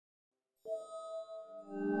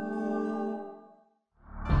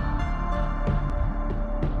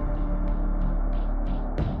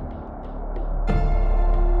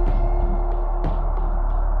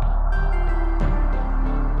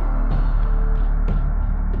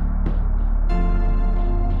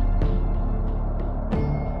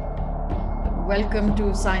welcome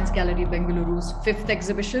to Science Gallery Bengaluru's 5th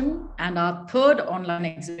exhibition and our 3rd online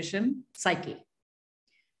exhibition, PSYCHE.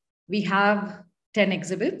 We have 10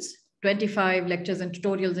 exhibits, 25 lectures and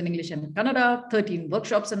tutorials in English and Kannada, 13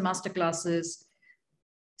 workshops and masterclasses,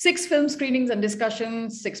 6 film screenings and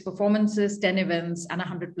discussions, 6 performances, 10 events, and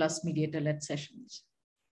 100+ mediator-led sessions.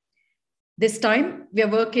 This time, we are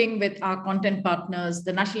working with our content partners,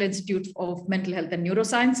 the National Institute of Mental Health and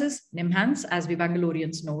Neurosciences, NIMHANS, as we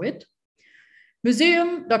Bangalorians know it,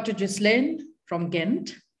 Museum Dr. Ghislaine from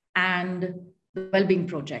Ghent, and the Wellbeing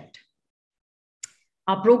Project.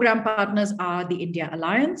 Our program partners are the India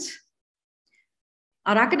Alliance.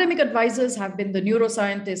 Our academic advisors have been the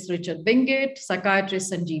neuroscientist Richard Wingate,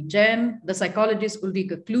 psychiatrist Sanjeev Jain, the psychologist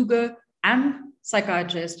Ulrike Kluge, and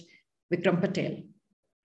psychiatrist Vikram Patel.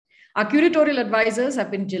 Our curatorial advisors have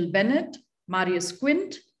been Jill Bennett, Marius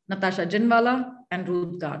Quint, Natasha Jinwala, and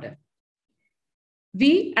Ruth Garde.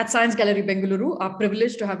 We at Science Gallery Bengaluru are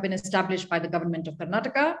privileged to have been established by the government of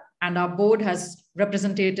Karnataka, and our board has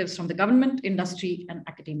representatives from the government, industry, and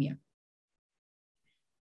academia.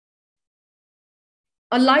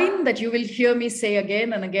 A line that you will hear me say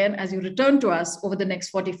again and again as you return to us over the next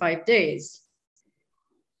 45 days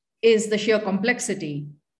is the sheer complexity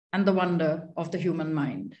and the wonder of the human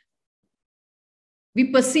mind. We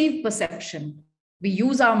perceive perception. We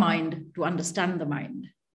use our mind to understand the mind.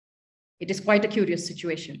 It is quite a curious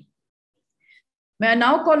situation. May I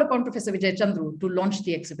now call upon Professor Vijay Chandru to launch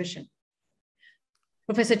the exhibition.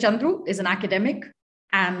 Professor Chandru is an academic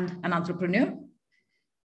and an entrepreneur.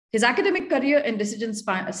 His academic career in decision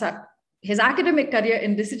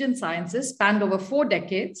sciences spanned over 4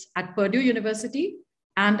 decades at Purdue University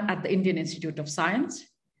and at the Indian Institute of Science.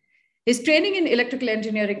 His training in electrical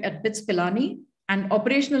engineering at BITS Pilani and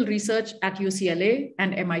operational research at UCLA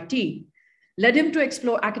and MIT led him to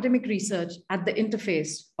explore academic research at the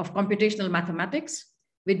interface of computational mathematics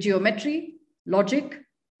with geometry, logic,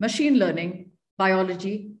 machine learning,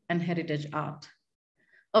 biology, and heritage art.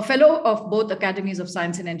 A fellow of both Academies of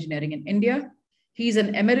Science and Engineering in India, he is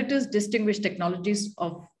an emeritus distinguished technologist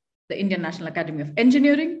of the Indian National Academy of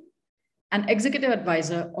Engineering and executive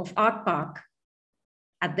advisor of Art Park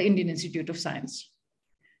at the Indian Institute of Science.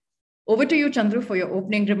 Over to you, Chandru, for your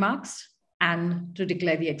opening remarks and to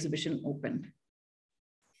declare the exhibition open.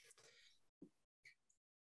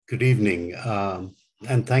 Good evening,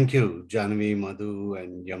 and thank you, Janavi, Madhu,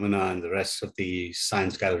 and Yamuna, and the rest of the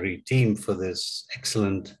Science Gallery team for this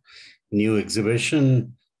excellent new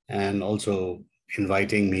exhibition, and also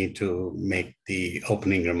inviting me to make the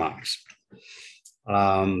opening remarks.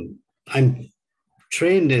 I'm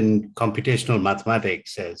trained in computational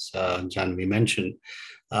mathematics, as Janavi mentioned,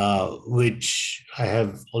 which I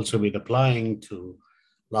have also been applying to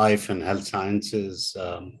life and health sciences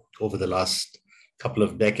over the last couple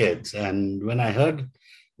of decades. And when I heard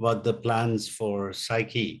about the plans for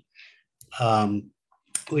PSYCHE,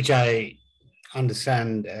 which I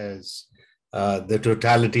understand as the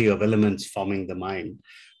totality of elements forming the mind,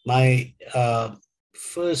 my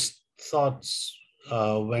first thoughts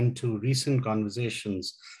went to recent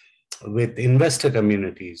conversations with investor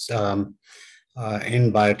communities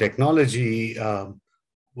in biotechnology.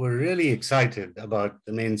 We're really excited about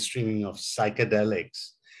the mainstreaming of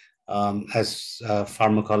psychedelics as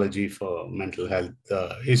pharmacology for mental health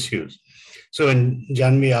issues. So when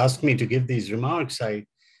Janvi asked me to give these remarks, I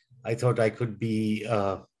thought I could be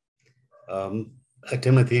a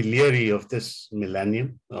Timothy Leary of this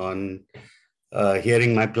millennium. On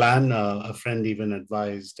hearing my plan, a friend even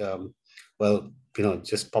advised, well,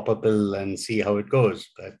 just pop a pill and see how it goes.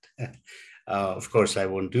 But of course, I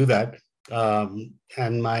won't do that.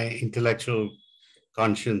 And my intellectual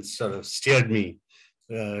conscience sort of steered me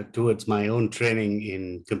towards my own training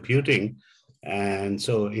in computing. And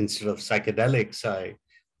so instead of psychedelics,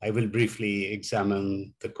 I will briefly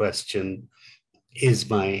examine the question, is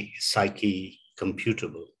my psyche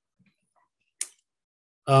computable?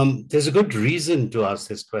 There's a good reason to ask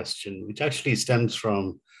this question, which actually stems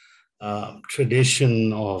from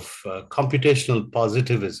tradition of computational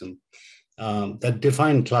positivism that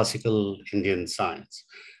defined classical Indian science.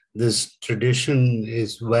 This tradition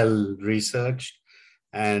is well researched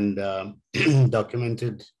and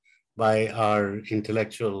documented by our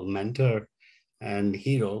intellectual mentor and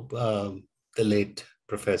hero, the late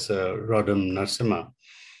Professor Rodham Narasimha.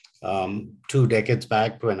 2 decades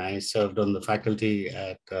back, when I served on the faculty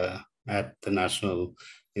at the National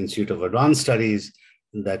Institute of Advanced Studies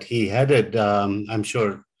that he headed, I'm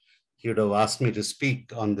sure he would have asked me to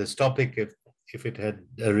speak on this topic if it had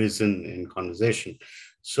arisen in conversation.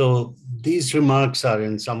 So these remarks are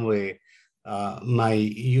in some way my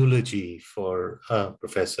eulogy for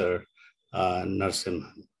Professor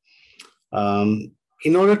Narasimhan.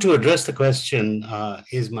 In order to address the question,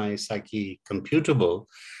 is my psyche computable?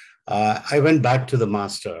 I went back to the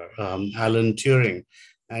master, Alan Turing,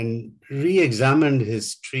 and re-examined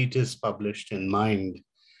his treatise published in Mind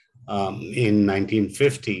in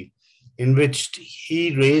 1950, in which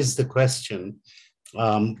he raised the question,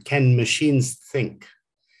 can machines think?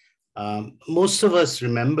 Most of us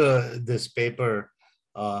remember this paper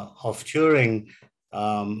of Turing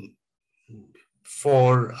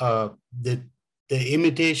for the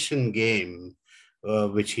imitation game,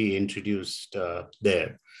 which he introduced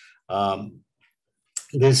there.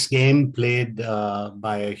 This game played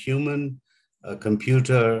by a human, a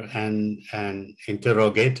computer, and an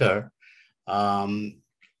interrogator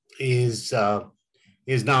is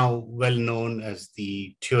now well known as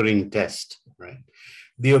the Turing test, right?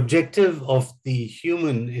 The objective of the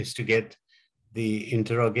human is to get the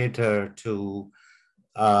interrogator to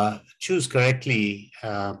choose correctly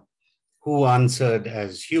who answered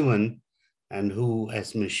as human and who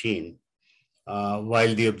as machine,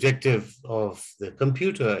 while the objective of the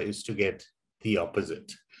computer is to get the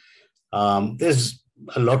opposite. There's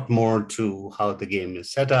a lot more to how the game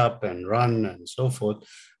is set up and run and so forth,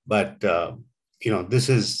 but this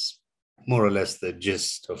is more or less the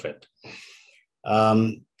gist of it.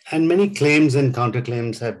 And many claims and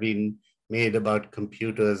counterclaims have been made about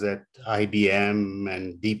computers at IBM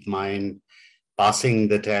and DeepMind passing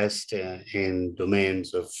the test in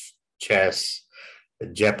domains of chess,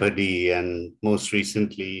 Jeopardy, and most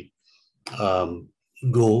recently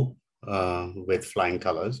Go with flying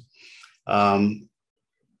colors. But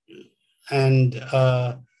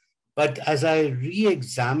as I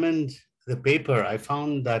re-examined the paper, I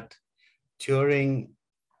found that Turing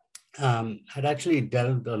had actually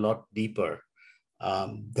delved a lot deeper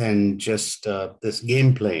than just this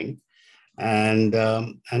game playing,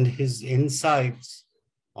 and his insights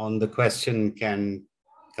on the question, can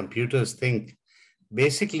computers think,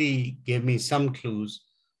 basically gave me some clues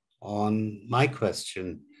on my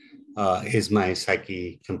question, is my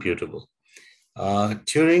psyche computable?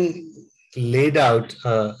 Turing laid out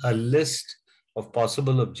a list of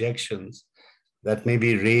possible objections that may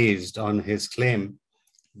be raised on his claim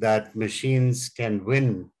that machines can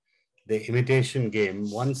win the imitation game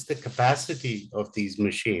once the capacity of these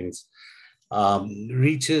machines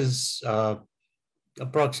reaches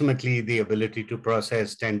approximately the ability to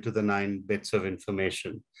process 10 to the 9 bits of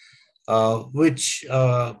information, which,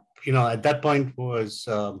 at that point was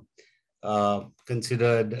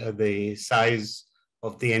considered the size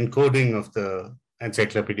of the encoding of the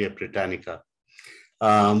Encyclopedia Britannica.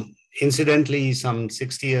 Incidentally, some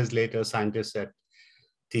 60 years later, scientists at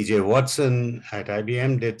T.J. Watson at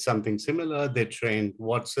IBM did something similar. They trained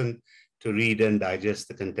Watson to read and digest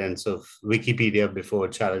the contents of Wikipedia before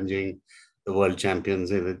challenging the world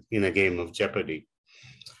champions in a game of Jeopardy.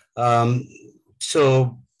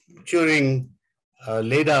 So Turing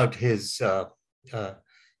laid out his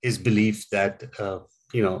belief that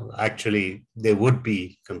actually there would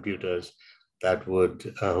be computers that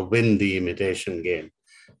would win the imitation game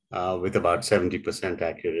with about 70%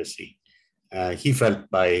 accuracy. He felt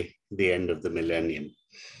by the end of the millennium,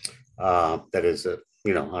 that is,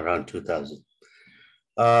 around 2000.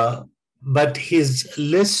 But his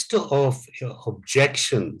list of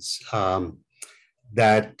objections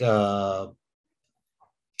that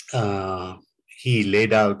he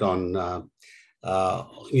laid out on,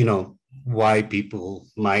 why people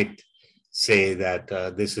might say that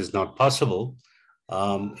this is not possible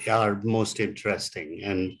are most interesting.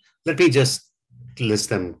 And let me just list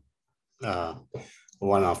them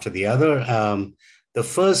one after the other. The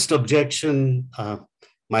first objection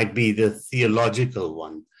might be the theological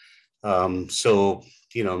one.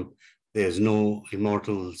 There's no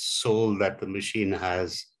immortal soul that the machine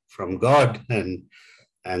has from God,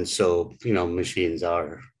 and so machines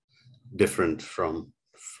are different from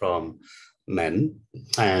men,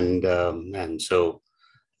 and so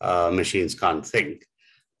machines can't think.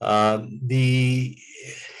 The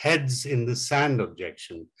heads in the sand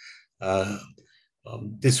objection.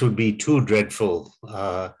 This would be too dreadful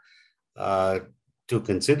to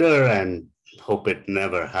consider, and hope it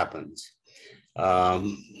never happens.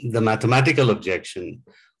 The mathematical objection,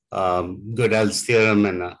 Gödel's theorem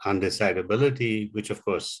and undecidability, which of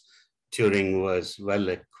course Turing was well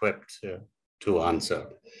equipped to answer.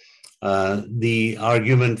 The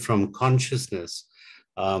argument from consciousness,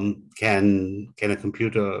 can a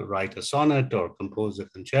computer write a sonnet or compose a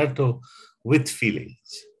concerto with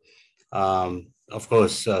feelings? Of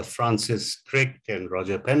course, Francis Crick and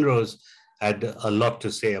Roger Penrose had a lot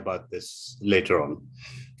to say about this later on.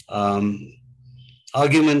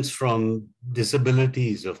 arguments from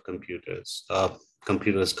disabilities of computers.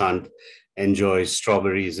 Computers can't enjoy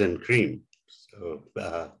strawberries and cream. So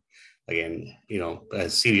again, a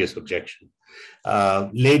serious objection.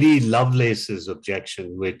 Lady Lovelace's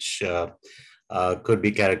objection, which could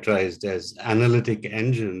be characterized as analytic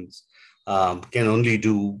engines, can only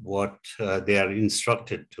do what they are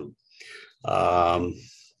instructed to.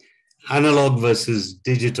 Analog versus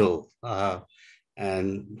digital,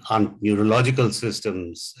 and on neurological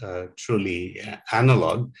systems truly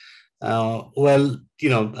analog. Well,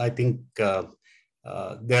 I think there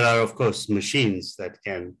are, of course, machines that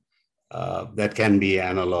can be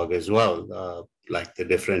analog as well, like the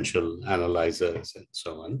differential analyzers and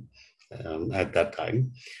so on at that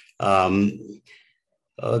time.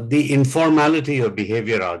 The informality of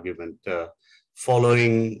behavior argument,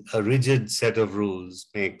 following a rigid set of rules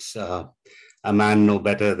makes a man no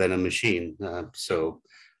better than a machine. So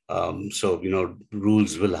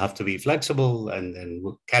rules will have to be flexible, and then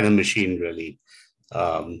can a machine really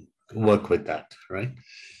work with that, right?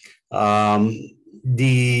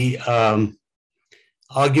 The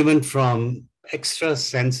argument from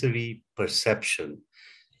extrasensory perception,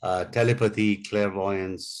 telepathy,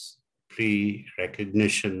 clairvoyance,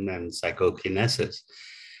 pre-recognition, and psychokinesis.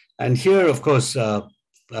 And here, of course,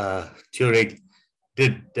 Turing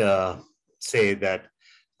did say that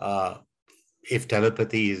if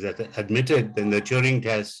telepathy is admitted, then the Turing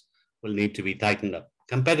test will need to be tightened up.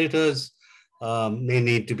 Competitors may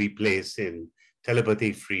need to be placed in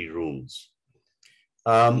telepathy-free rooms.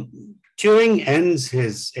 Turing ends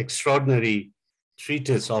his extraordinary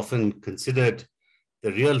treatise, often considered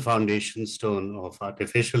the real foundation stone of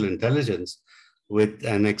artificial intelligence, with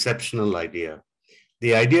an exceptional idea.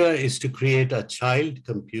 The idea is to create a child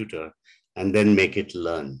computer and then make it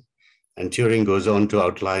learn. And Turing goes on to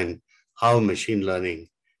outline how machine learning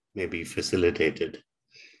may be facilitated.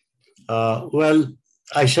 Well,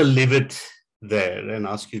 I shall leave it there and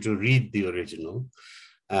ask you to read the original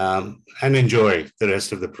and enjoy the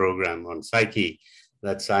rest of the program on Psyche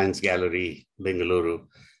that Science Gallery Bengaluru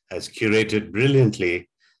has curated brilliantly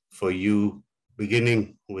for you,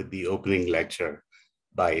 beginning with the opening lecture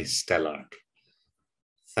by Stelarc.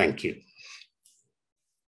 Thank you.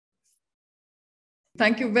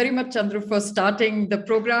 Thank you very much, Chandru, for starting the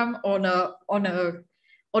program on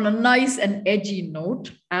a nice and edgy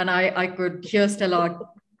note. And I could hear Stelarc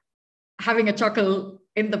having a chuckle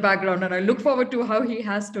in the background, and I look forward to how he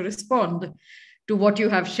has to respond to what you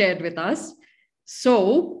have shared with us.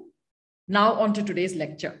 So now on to today's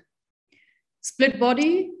lecture. Split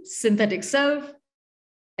body, synthetic self,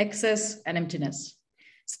 excess, and emptiness.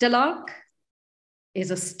 Stelarc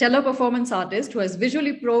is a stellar performance artist who has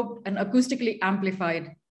visually probed and acoustically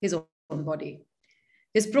amplified his own body.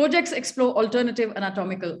 His projects explore alternative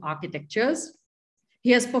anatomical architectures.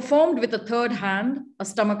 He has performed with a third hand, a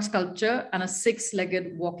stomach sculpture, and a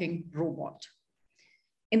six-legged walking robot.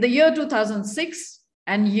 In the year 2006,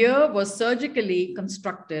 an ear was surgically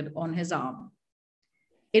constructed on his arm.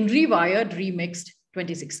 In Rewired Remixed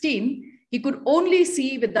 2016, he could only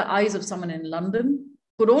see with the eyes of someone in London,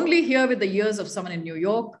 could only hear with the ears of someone in New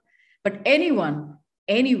York, but anyone,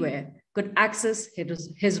 anywhere, could access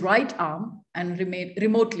his right arm and remain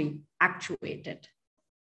remotely actuated,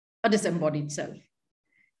 a disembodied self.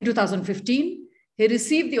 In 2015, he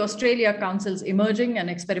received the Australia Council's Emerging and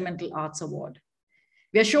Experimental Arts Award.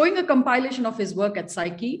 We are showing a compilation of his work at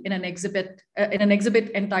Psyche in an exhibit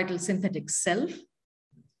entitled Synthetic Self.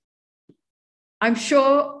 I'm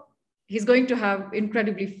sure he's going to have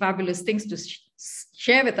incredibly fabulous things to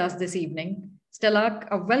share with us this evening. Stelarc,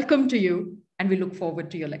 a welcome to you, and we look forward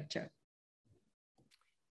to your lecture.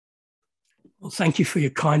 Well, thank you for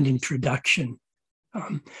your kind introduction.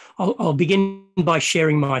 I'll begin by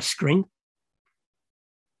sharing my screen.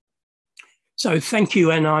 So thank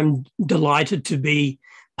you, and I'm delighted to be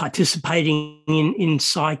participating in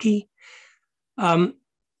Psyche.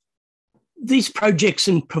 These projects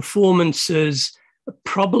and performances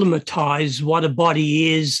problematize what a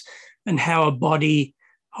body is and how a body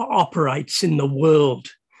operates in the world.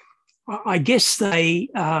 I guess they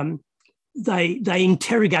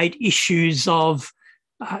interrogate issues of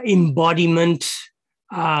embodiment,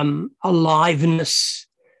 aliveness,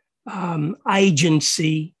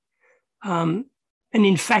 agency. And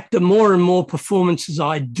in fact, the more and more performances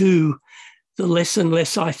I do, the less and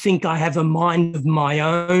less I think I have a mind of my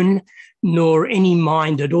own, nor any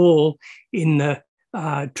mind at all in the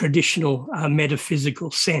traditional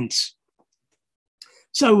metaphysical sense.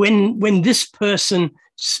 So when this person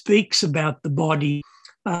speaks about the body,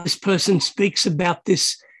 this person speaks about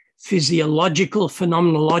this physiological,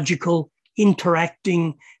 phenomenological,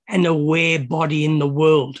 interacting, and aware body in the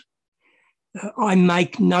world. I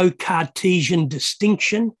make no Cartesian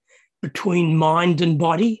distinction between mind and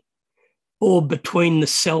body or between the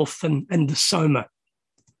self and the soma.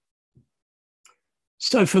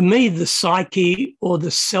 So for me, the psyche or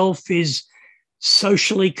the self is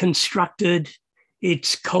socially constructed,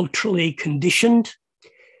 it's culturally conditioned,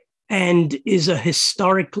 and is a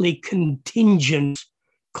historically contingent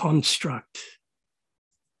construct.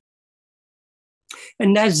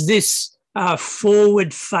 And as this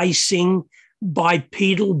forward-facing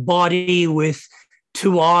bipedal body with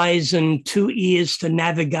 2 eyes and 2 ears to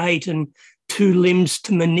navigate and 2 limbs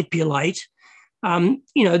to manipulate,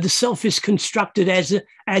 the self is constructed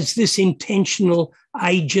as this intentional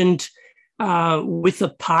agent with a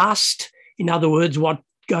past, in other words, what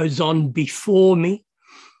goes on before me,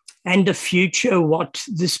 and a future, what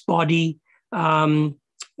this body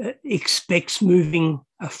expects moving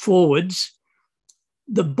forwards.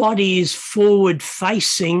 The body is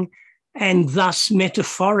forward-facing and thus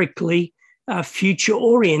metaphorically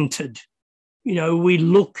future-oriented. We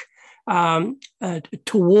look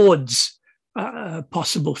towards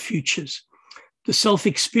possible futures. The self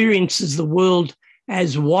experiences the world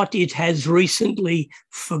as what it has recently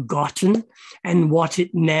forgotten and what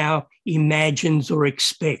it now imagines or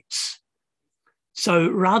expects. So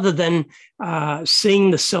rather than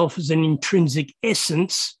seeing the self as an intrinsic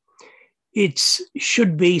essence, it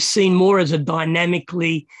should be seen more as a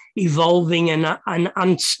dynamically evolving and an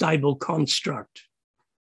unstable construct.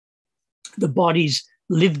 The body's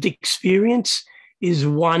lived experience is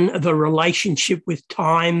one of a relationship with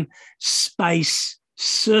time, space,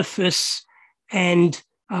 surface, and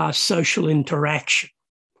social interaction.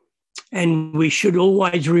 And we should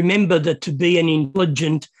always remember that to be an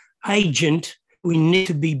intelligent agent, we need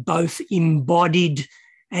to be both embodied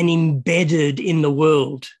and embedded in the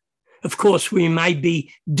world. Of course, we may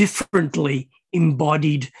be differently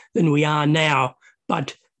embodied than we are now,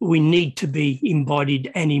 but we need to be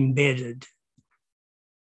embodied and embedded.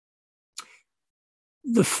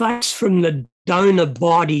 The face from the donor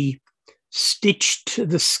body stitched to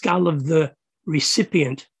the skull of the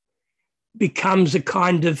recipient becomes a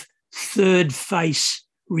kind of third face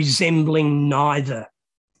resembling neither.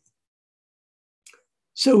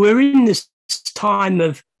 So we're in this time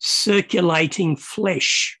of circulating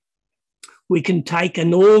flesh. We can take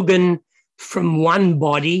an organ from one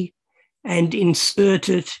body and insert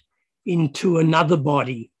it into another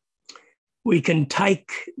body. We can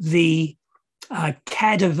take the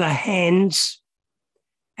cadaver hands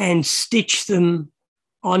and stitch them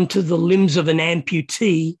onto the limbs of an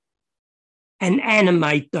amputee and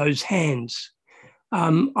animate those hands.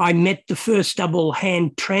 I met the first double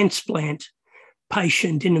hand transplant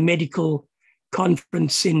patient in a medical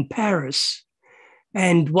conference in Paris.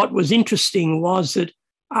 And what was interesting was that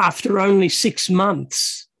after only 6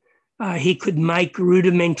 months, he could make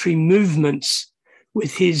rudimentary movements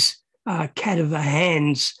with his cadaver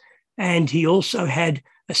hands. And he also had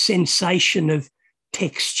a sensation of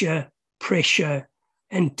texture, pressure,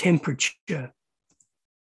 and temperature.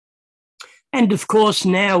 And of course,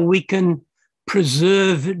 now we can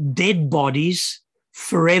preserve dead bodies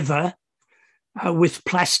forever with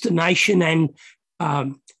plastination and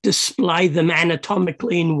display them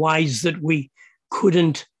anatomically in ways that we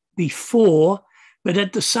couldn't before. But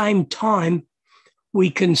at the same time, we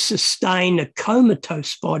can sustain a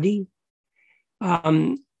comatose body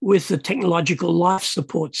with the technological life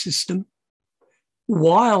support system,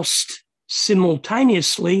 whilst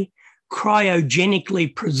simultaneously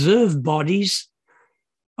cryogenically preserved bodies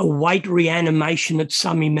await reanimation at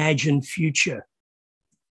some imagined future.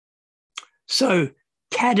 So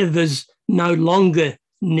cadavers no longer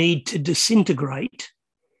need to disintegrate.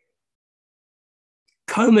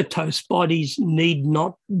 Comatose bodies need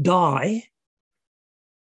not die.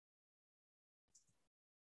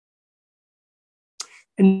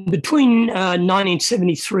 And between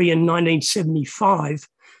 1973 and 1975,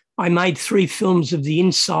 I made 3 films of the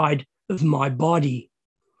inside of my body.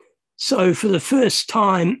 So for the first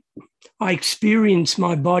time, I experienced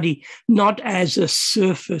my body not as a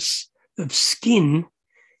surface of skin,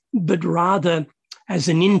 but rather as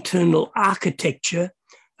an internal architecture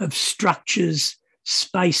of structures,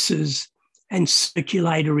 spaces, and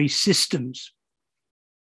circulatory systems.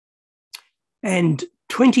 And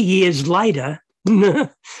 20 years later,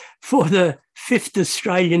 for the 5th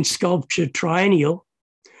Australian Sculpture Triennial,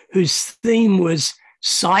 whose theme was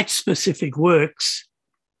site-specific works,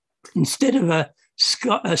 instead of a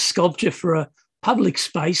sculpture for a public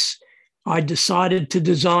space, I decided to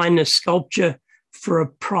design a sculpture for a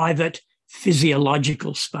private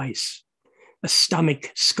physiological space, a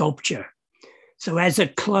stomach sculpture. So as a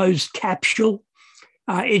closed capsule,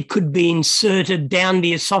 it could be inserted down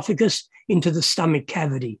the esophagus into the stomach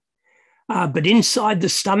cavity. But inside the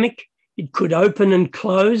stomach, it could open and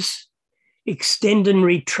close, extend and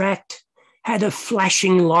retract, had a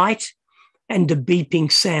flashing light and a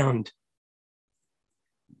beeping sound.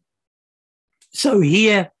 So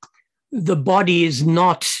here, the body is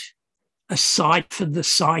not a site for the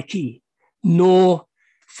psyche, nor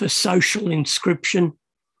for social inscription.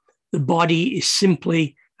 The body is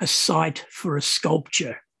simply a site for a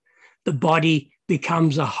sculpture. The body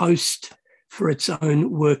becomes a host for its own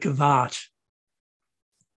work of art.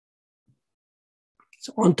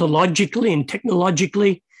 So ontologically and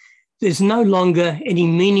technologically, there's no longer any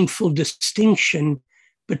meaningful distinction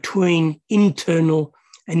between internal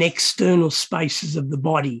and external spaces of the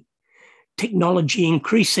body. Technology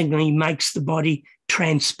increasingly makes the body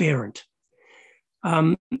transparent.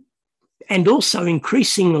 And also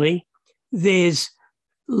increasingly, there's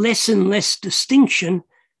less and less distinction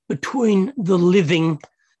between the living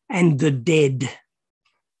and the dead.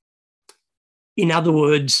 In other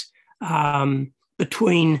words,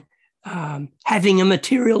 between having a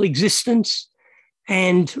material existence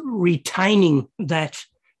and retaining that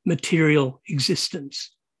material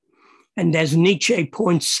existence. And as Nietzsche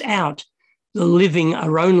points out, the living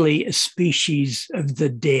are only a species of the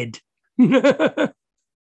dead.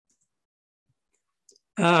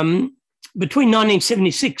 Between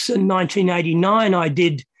 1976 and 1989, I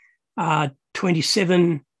did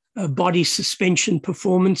 27 body suspension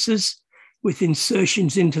performances with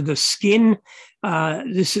insertions into the skin.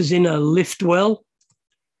 This is in a lift well,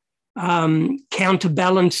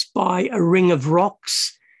 counterbalanced by a ring of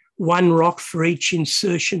rocks, one rock for each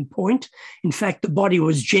insertion point. In fact, the body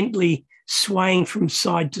was gently swaying from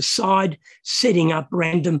side to side, setting up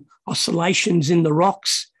random oscillations in the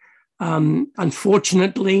rocks.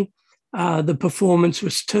 Unfortunately, the performance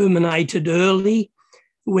was terminated early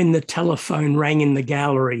when the telephone rang in the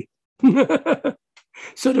gallery,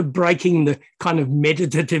 sort of breaking the kind of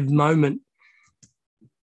meditative moment.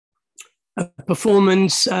 A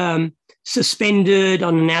performance suspended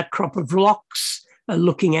on an outcrop of rocks,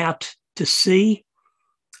 looking out to sea.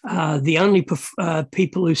 The only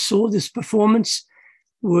people who saw this performance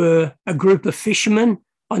were a group of fishermen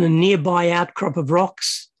on a nearby outcrop of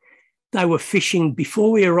rocks. They were fishing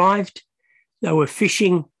before we arrived. They were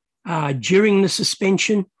fishing during the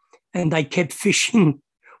suspension, and they kept fishing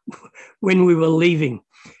when we were leaving.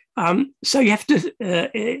 So you have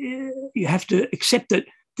to accept that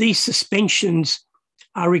these suspensions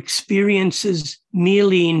are experiences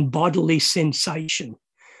merely in bodily sensation.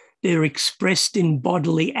 They're expressed in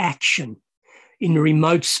bodily action, in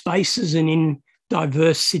remote spaces and in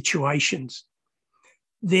diverse situations.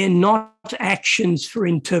 They're not actions for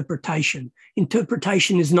interpretation.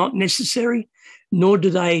 Interpretation is not necessary, nor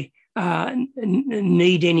do they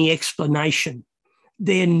need any explanation.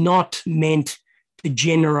 They're not meant to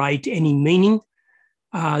generate any meaning.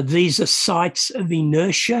 These are sites of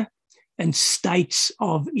inertia and states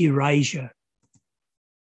of erasure.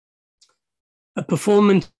 A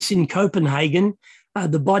performance in Copenhagen,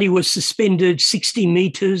 the body was suspended 60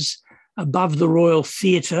 meters above the Royal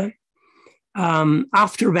Theatre.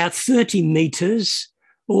 After about 30 meters,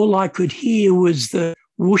 all I could hear was the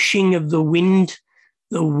whooshing of the wind,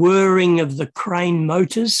 the whirring of the crane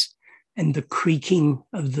motors, and the creaking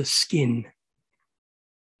of the skin.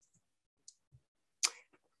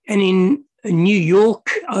 And in New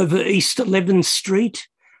York, over East 11th Street,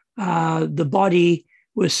 the body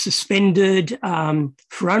was suspended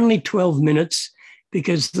for only 12 minutes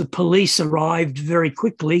because the police arrived very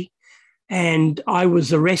quickly, and I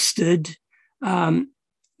was arrested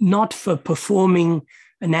not for performing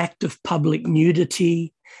an act of public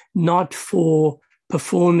nudity, not for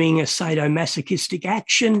performing a sadomasochistic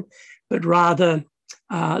action, but rather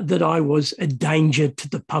that I was a danger to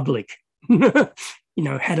the public.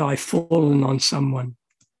 Had I fallen on someone.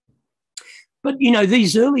 But,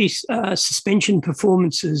 these early suspension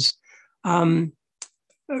performances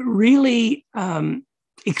really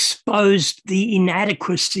exposed the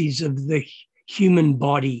inadequacies of the human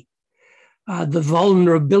body, the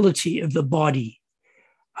vulnerability of the body.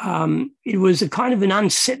 It was a kind of an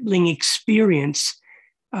unsettling experience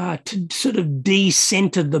to sort of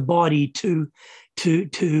de-center the body, to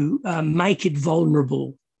make it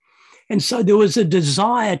vulnerable. And so there was a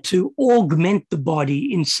desire to augment the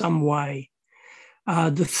body in some way.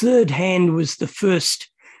 The third hand was the first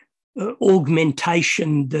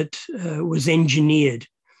augmentation that was engineered.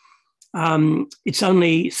 It's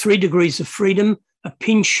only 3 degrees of freedom, a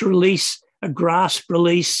pinch release, a grasp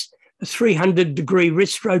release, a 300-degree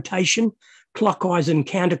wrist rotation, clockwise and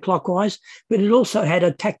counterclockwise, but it also had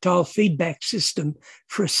a tactile feedback system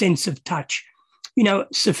for a sense of touch. You know,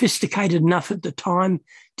 sophisticated enough at the time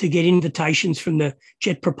to get invitations from the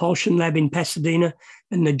Jet Propulsion Lab in Pasadena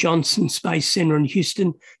and the Johnson Space Center in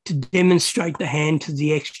Houston to demonstrate the hand to the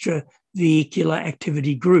extravehicular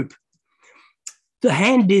activity group. The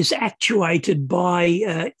hand is actuated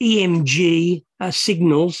by EMG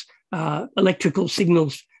signals, electrical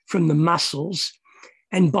signals from the muscles,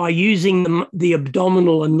 and by using the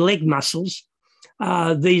abdominal and leg muscles,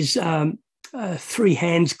 these three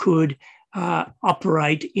hands could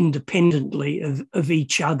operate independently of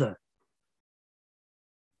each other.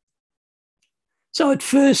 So at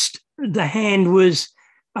first, the hand was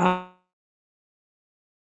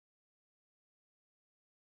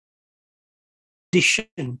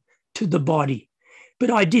addition to the body,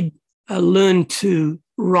 but I did learn to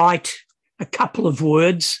write a couple of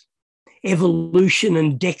words, evolution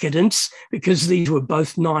and decadence, because these were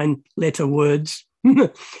both 9-letter words.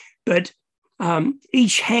 But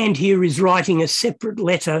each hand here is writing a separate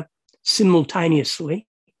letter simultaneously.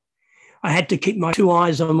 I had to keep my two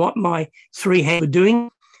eyes on what my three hands were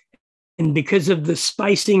doing. And because of the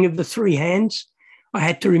spacing of the three hands, I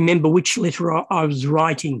had to remember which letter I was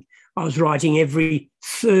writing. I was writing every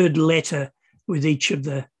third letter with each of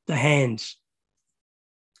the hands.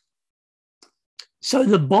 So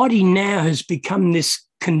the body now has become this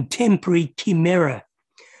contemporary chimera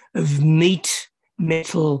of meat,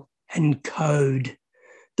 metal, and code.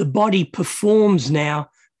 The body performs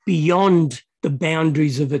now beyond the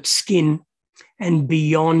boundaries of its skin and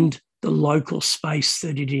beyond the local space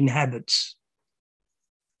that it inhabits.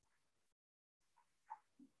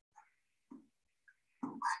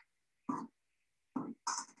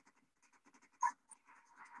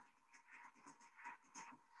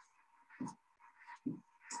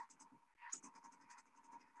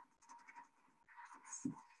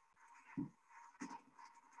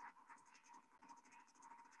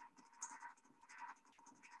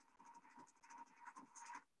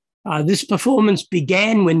 This performance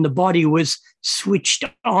began when the body was switched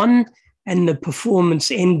on, and the performance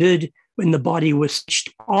ended when the body was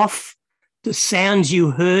switched off. The sounds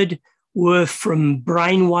you heard were from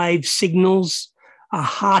brainwave signals, a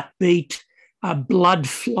heartbeat, a blood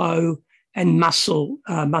flow, and muscle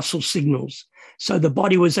signals. So the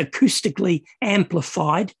body was acoustically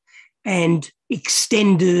amplified and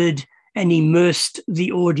extended and immersed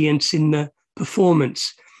the audience in the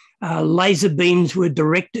performance. Laser beams were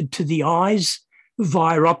directed to the eyes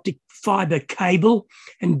via optic fiber cable,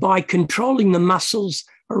 and by controlling the muscles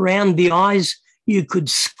around the eyes, you could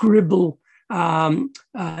scribble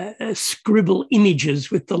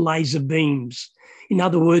images with the laser beams. In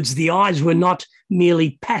other words, the eyes were not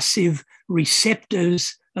merely passive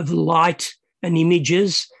receptors of light and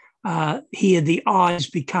images. Here, the eyes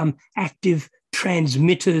become active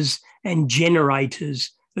transmitters and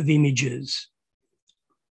generators of images.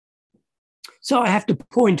 So I have to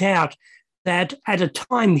point out that at a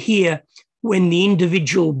time here when the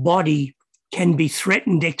individual body can be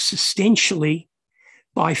threatened existentially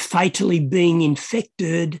by fatally being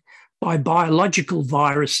infected by biological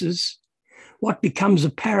viruses, what becomes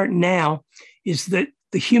apparent now is that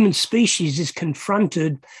the human species is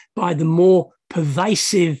confronted by the more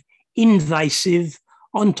pervasive, invasive,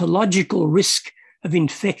 ontological risk of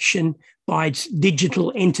infection by its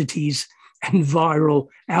digital entities and viral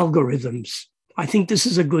algorithms. I think this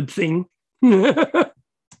is a good thing. The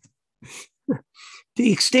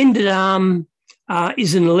extended arm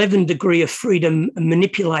is an 11 degree of freedom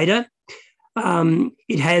manipulator.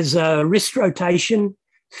 It has wrist rotation,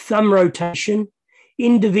 thumb rotation,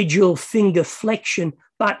 individual finger flexion,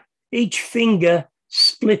 but each finger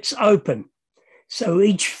splits open. So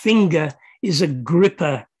each finger is a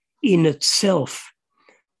gripper in itself.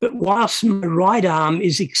 But whilst my right arm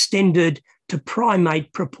is extended to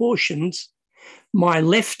primate proportions, my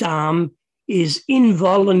left arm is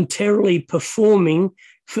involuntarily performing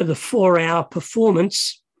for the 4-hour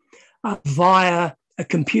performance via a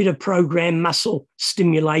computer program muscle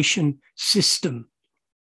stimulation system.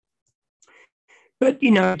 But,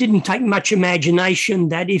 you know, it didn't take much imagination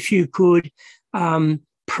that if you could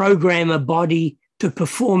program a body to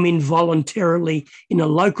perform involuntarily in a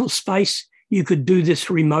local space, you could do this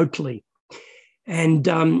remotely. And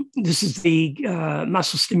this is the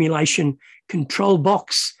muscle stimulation control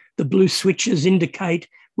box. The blue switches indicate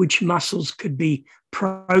which muscles could be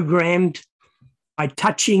programmed. By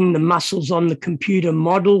touching the muscles on the computer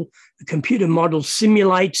model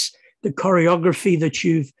simulates the choreography that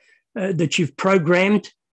you've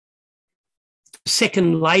programmed. A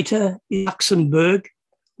second later, in Luxembourg,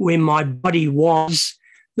 where my body was,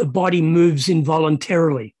 the body moves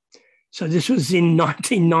involuntarily. So this was in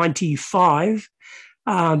 1995,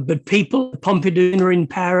 but people, Pompidou Center in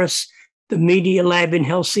Paris, the Media Lab in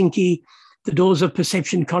Helsinki, the Doors of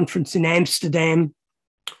Perception Conference in Amsterdam,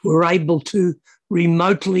 were able to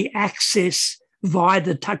remotely access via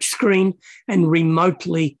the touchscreen and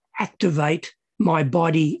remotely activate my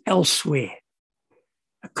body elsewhere.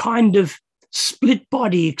 A kind of split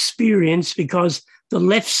body experience, because the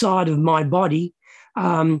left side of my body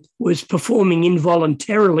was performing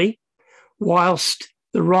involuntarily, whilst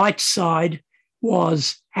the right side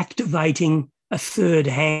was activating a third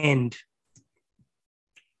hand.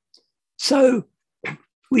 So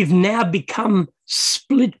we've now become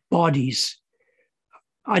split bodies.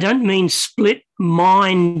 I don't mean split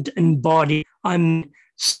mind and body, I mean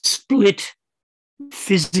split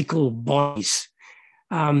physical bodies.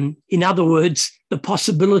 In other words, the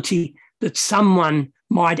possibility that someone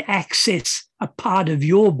might access a part of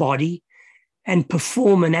your body and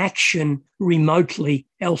perform an action remotely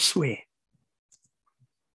elsewhere.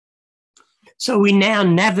 So we now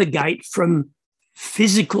navigate from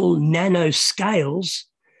physical nanoscales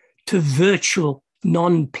to virtual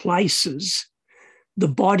non-places. The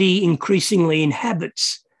body increasingly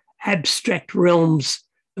inhabits abstract realms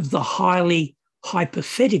of the highly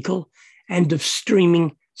hypothetical and of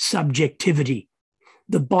streaming subjectivity.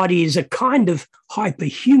 The body is a kind of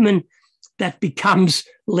hyperhuman that becomes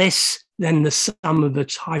less than the sum of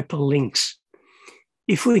its hyperlinks.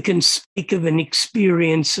 If we can speak of an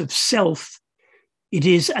experience of self, it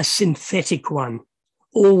is a synthetic one,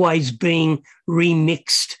 always being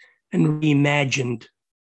remixed and reimagined.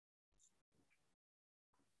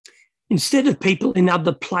 Instead of people in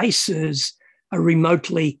other places are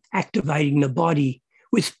remotely activating the body,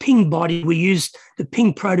 with Ping Body, we used the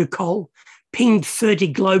Ping protocol, pinged 30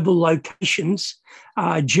 global locations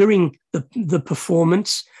during the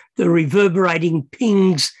performance. The reverberating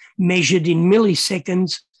pings measured in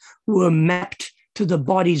milliseconds were mapped to the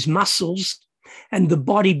body's muscles, and the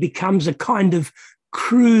body becomes a kind of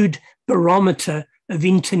crude barometer of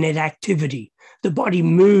internet activity. The body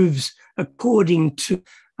moves according to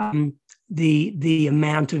the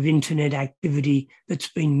amount of internet activity that's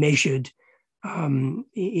been measured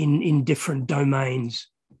in different domains.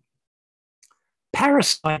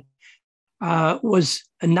 Parasite was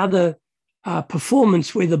another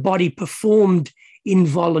performance where the body performed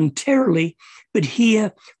involuntarily, but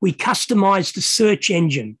here we customized a search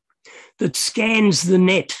engine that scans the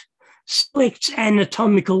net, selects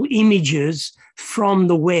anatomical images from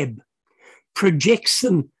the web, projects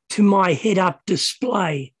them to my head-up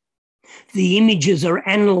display. The images are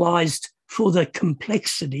analyzed for the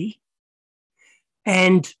complexity,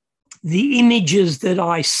 and the images that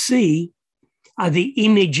I see are the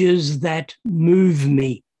images that move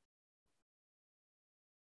me.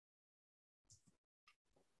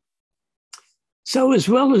 So as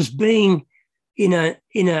well as being in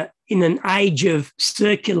an age of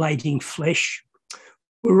circulating flesh,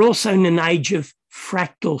 we're also in an age of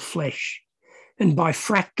fractal flesh. And by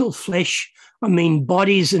fractal flesh, I mean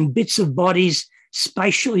bodies and bits of bodies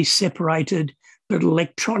spatially separated, but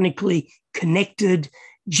electronically connected,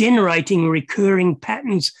 generating recurring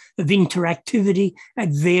patterns of interactivity at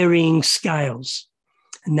varying scales.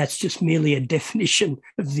 And that's just merely a definition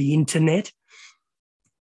of the internet.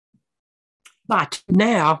 But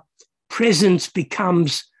now presence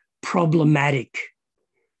becomes problematic.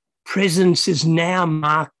 Presence is now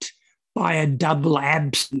marked by a double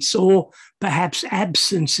absence, or perhaps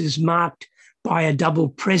absence is marked by a double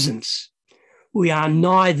presence. We are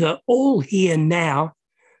neither all here now,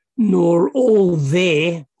 nor all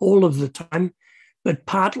there all of the time, but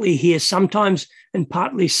partly here sometimes and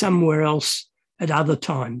partly somewhere else at other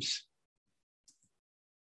times.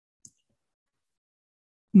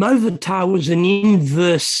 Movatar was an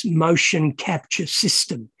inverse motion capture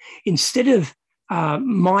system. Instead of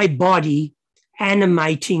my body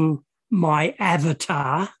animating my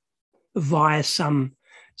avatar via some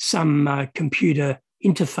computer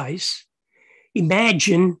interface,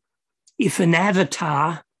 imagine if an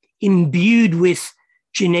avatar imbued with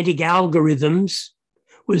genetic algorithms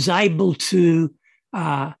was able to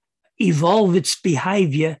evolve its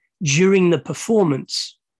behavior during the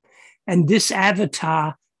performance. And this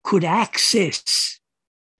avatar could access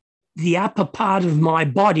the upper part of my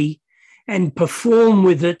body and perform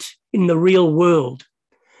with it in the real world.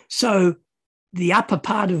 So the upper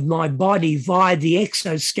part of my body via the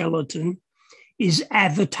exoskeleton is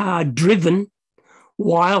avatar driven,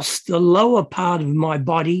 whilst the lower part of my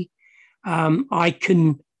body I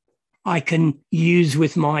can use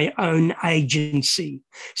with my own agency.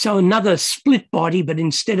 So another split body, but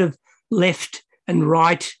instead of left and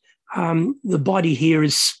right. The body here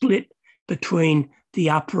is split between the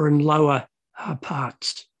upper and lower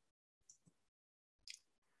parts.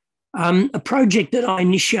 A project that I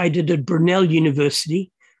initiated at Brunel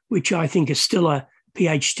University, which I think is still a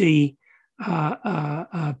PhD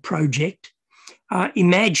project.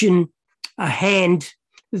 Imagine a hand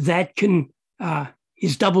that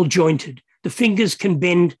is double jointed. The fingers can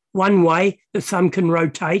bend one way, the thumb can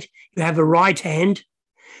rotate. You have a right hand,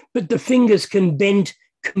 but the fingers can bend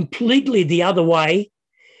completely the other way.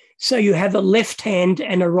 So you have a left hand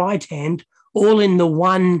and a right hand all in the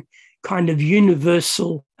one kind of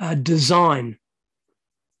universal design.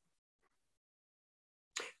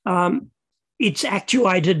 It's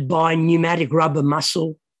actuated by pneumatic rubber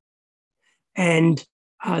muscle, and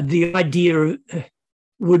the idea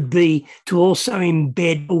would be to also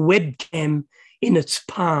embed a webcam in its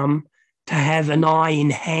palm to have an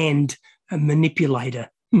eye-in-hand manipulator,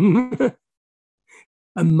 a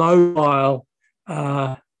mobile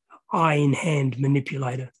eye-in-hand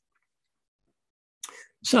manipulator.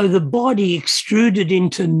 So the body extruded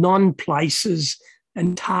into non-places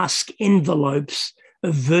and task envelopes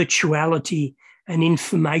of virtuality and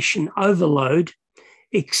information overload,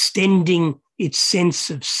 extending its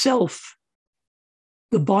sense of self.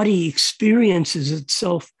 The body experiences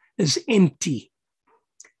itself as empty,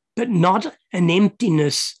 but not an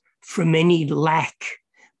emptiness from any lack,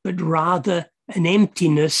 but rather an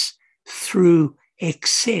emptiness through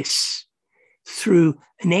excess, through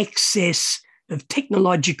an excess of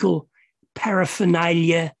technological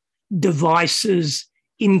paraphernalia, devices,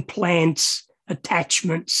 implants,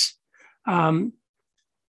 attachments. It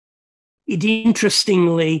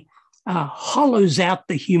interestingly hollows out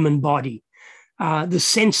the human body. The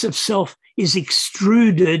sense of self is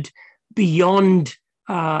extruded beyond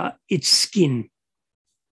its skin.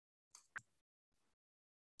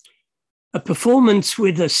 A performance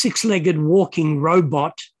with a six-legged walking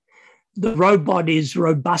robot. The robot is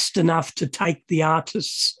robust enough to take the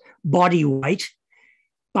artist's body weight,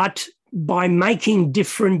 but by making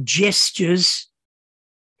different gestures,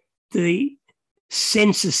 the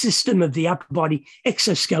sensor system of the upper body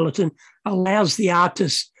exoskeleton allows the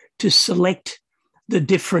artist to select the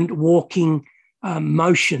different walking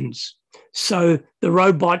motions. So the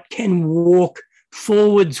robot can walk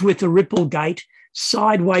forwards with a ripple gait,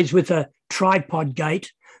 sideways with a tripod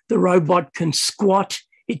gait. The robot can squat,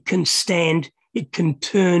 it can stand, it can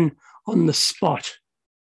turn on the spot.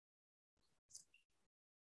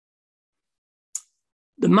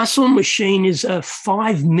 The muscle machine is a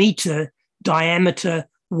 5-meter diameter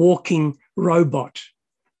walking robot,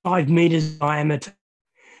 5 meters diameter.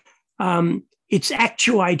 It's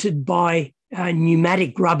actuated by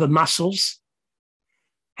pneumatic rubber muscles,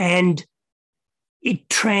 and it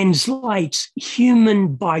translates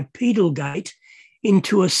human bipedal gait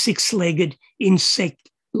into a 6-legged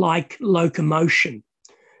insect-like locomotion.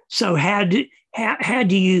 So how do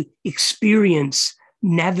you experience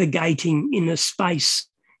navigating in a space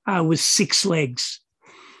with 6 legs?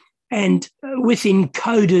 And with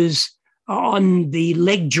encoders on the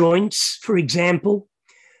leg joints, for example,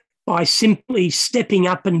 by simply stepping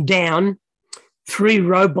up and down, 3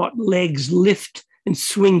 robot legs lift and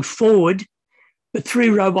swing forward, but 3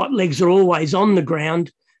 robot legs are always on the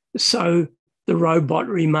ground, so the robot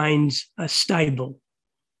remains stable.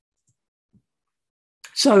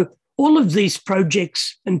 So all of these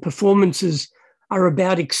projects and performances are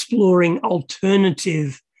about exploring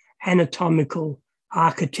alternative anatomical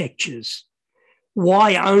architectures.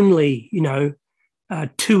 Why only,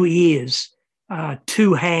 2 ears,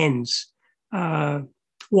 2 hands?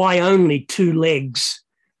 Why only 2 legs?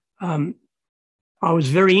 I was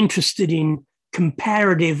very interested in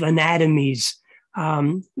comparative anatomies,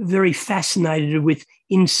 very fascinated with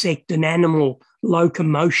insect and animal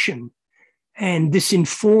locomotion. And this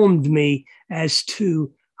informed me as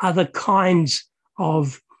to other kinds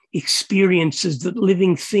of experiences that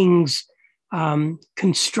living things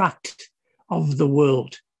construct of the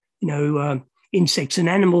world. Insects and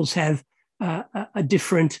animals have a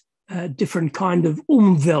different kind of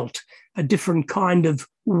Umwelt, a different kind of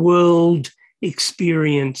world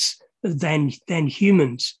experience than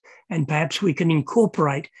humans. And perhaps we can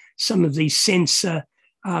incorporate some of these sensor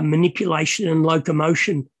manipulation and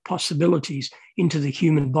locomotion possibilities into the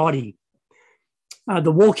human body.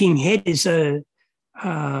 The walking head is a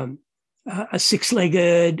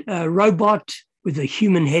 6-legged robot with a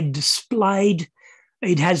human head displayed.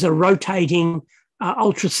 It has a rotating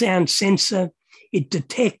ultrasound sensor. It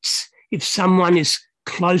detects if someone is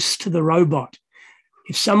close to the robot.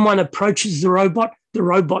 If someone approaches the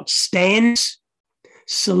robot stands,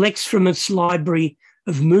 selects from its library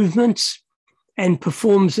of movements, and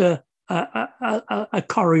performs a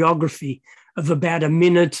choreography of about a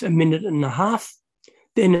minute and a half.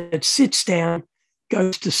 Then it sits down,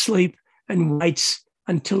 goes to sleep, and waits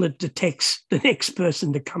until it detects the next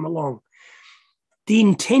person to come along. The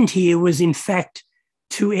intent here was, in fact,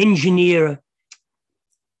 to engineer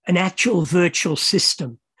an actual virtual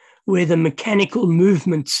system where the mechanical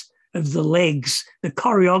movements of the legs, the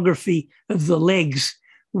choreography of the legs,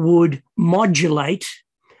 would modulate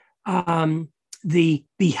the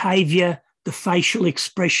behavior, the facial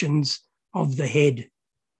expressions of the head.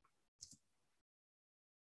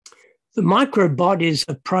 The microbot is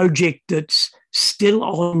a project that's still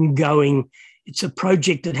ongoing. It's a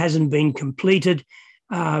project that hasn't been completed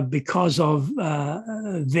because of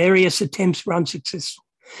various attempts were unsuccessful.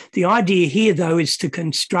 The idea here, though, is to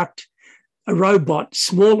construct a robot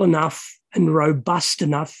small enough and robust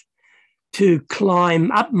enough to climb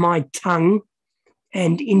up my tongue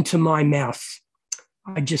and into my mouth.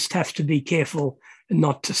 I just have to be careful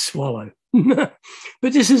not to swallow. But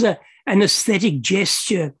this is an aesthetic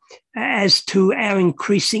gesture as to our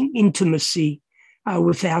increasing intimacy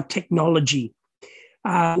with our technology,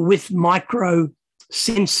 with micro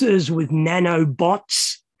sensors, with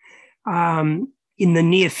nanobots. In the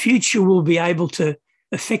near future, we'll be able to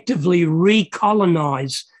effectively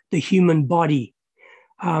recolonize the human body,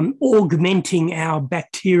 augmenting our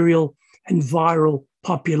bacterial and viral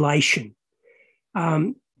population.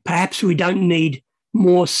 Perhaps we don't need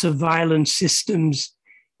more surveillance systems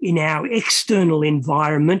in our external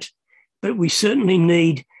environment, but we certainly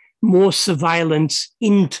need more surveillance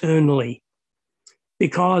internally,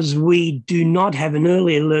 because we do not have an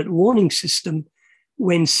early alert warning system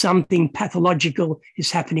when something pathological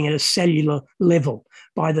is happening at a cellular level.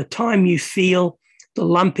 By the time you feel the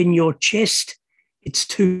lump in your chest, it's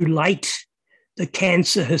too late. The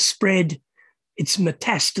cancer has spread, it's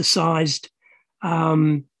metastasized,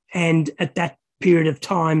 and at that period of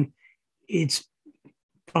time, it's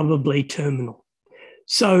probably terminal.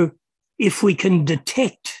 So if we can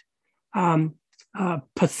detect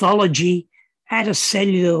pathology at a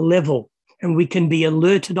cellular level and we can be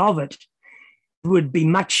alerted of it, it would be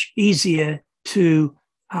much easier to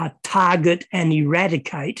target and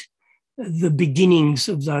eradicate the beginnings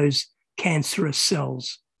of those cancerous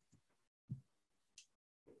cells.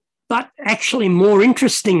 But actually, more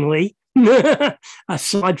interestingly,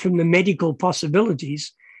 aside from the medical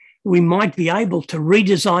possibilities, we might be able to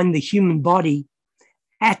redesign the human body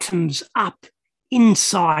atoms up,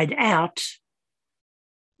 inside out.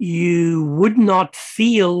 You would not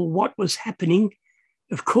feel what was happening.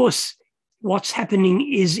 Of course, what's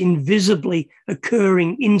happening is invisibly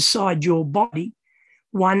occurring inside your body,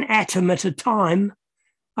 one atom at a time,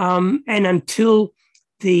 and until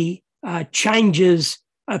the changes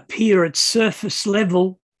appear at surface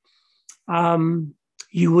level,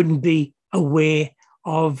 you wouldn't be aware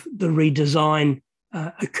of the redesign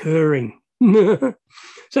occurring.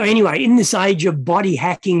 So anyway, in this age of body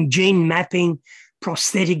hacking, gene mapping,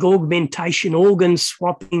 prosthetic augmentation, organ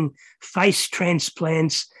swapping, face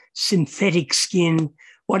transplants, synthetic skin,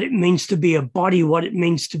 what it means to be a body, what it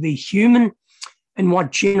means to be human, and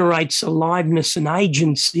what generates aliveness and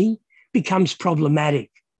agency becomes problematic.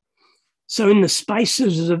 So in the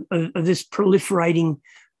spaces of this proliferating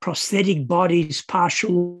prosthetic bodies,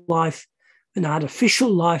 partial life, and artificial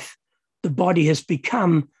life, the body has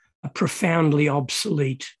become profoundly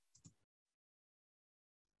obsolete.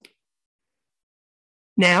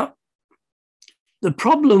 Now, the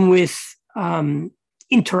problem with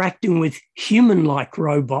interacting with human-like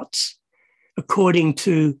robots, according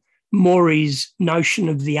to Maury's notion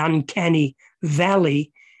of the uncanny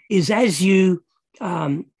valley, is as you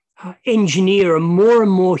engineer a more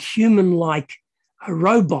and more human-like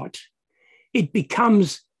robot, it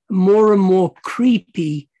becomes more and more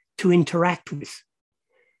creepy to interact with.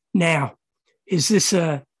 Now, is this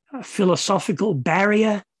a philosophical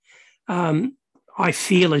barrier? I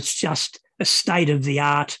feel it's just a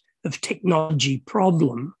state-of-the-art of technology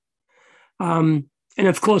problem. And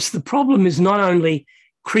of course, the problem is not only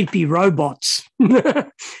creepy robots.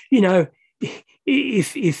 You know,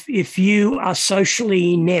 if you are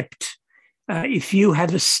socially inept, if you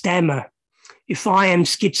have a stammer, if I am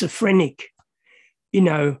schizophrenic, you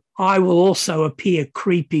know, I will also appear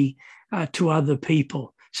creepy to other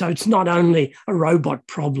people. So it's not only a robot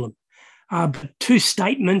problem. But two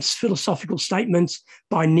statements, philosophical statements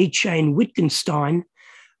by Nietzsche and Wittgenstein,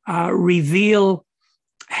 reveal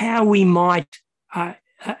how we might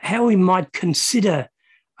consider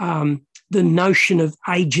the notion of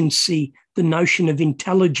agency, the notion of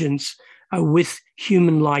intelligence with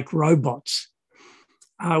human-like robots.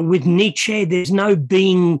 With Nietzsche, there's no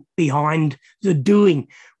being behind the doing.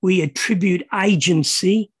 We attribute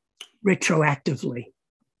agency retroactively.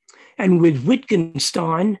 And with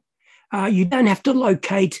Wittgenstein, you don't have to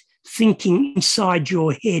locate thinking inside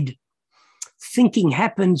your head. Thinking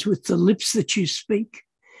happens with the lips that you speak,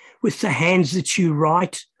 with the hands that you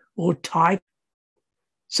write or type.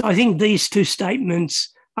 So I think these two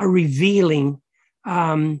statements are revealing,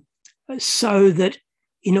 so that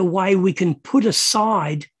in a way we can put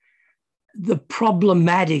aside the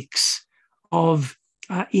problematics of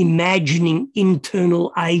imagining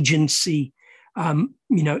internal agency,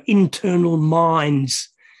 internal minds,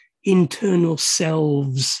 internal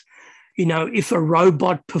selves. If a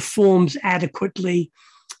robot performs adequately,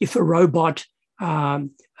 if a robot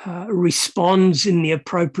responds in the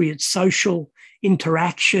appropriate social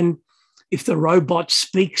interaction, if the robot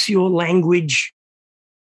speaks your language,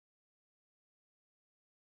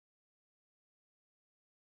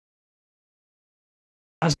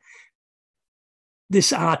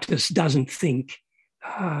 this artist doesn't think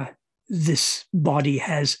this body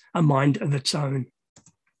has a mind of its own.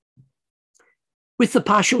 With the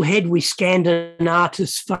partial head, we scanned an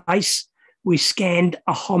artist's face. We scanned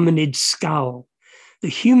a hominid skull. The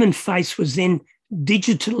human face was then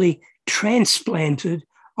digitally transplanted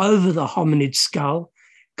over the hominid skull,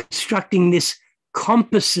 constructing this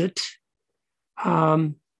composite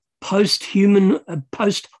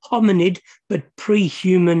post-hominid but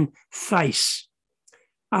pre-human face.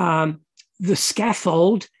 The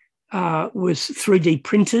scaffold was 3D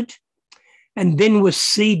printed and then was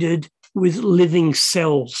seeded with living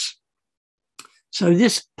cells. So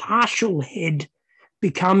this partial head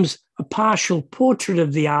becomes a partial portrait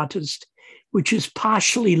of the artist, which is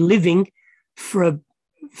partially living for a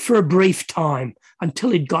brief time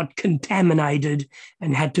until it got contaminated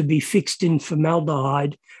and had to be fixed in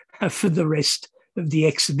formaldehyde for the rest of the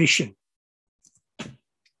exhibition.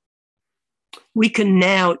 We can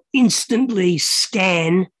now instantly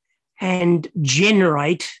scan and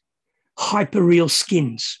generate hyperreal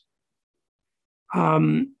skins.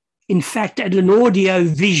 In fact, at an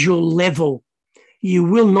audio-visual level, you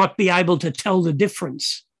will not be able to tell the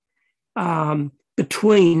difference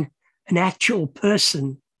between an actual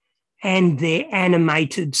person and their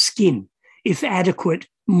animated skin if adequate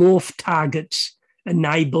morph targets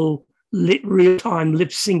enable real-time lip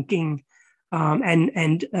syncing and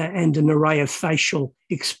an array of facial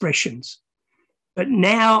expressions. But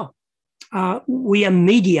now we are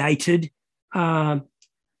mediated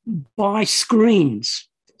by screens.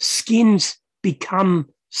 Skins become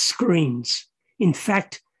screens. In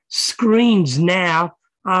fact, screens now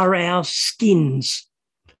are our skins.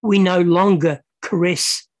 We no longer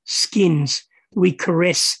caress skins. We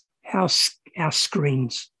caress our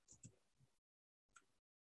screens.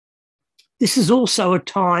 This is also a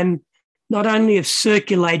time not only of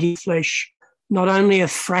circulating flesh, not only of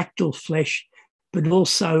fractal flesh, but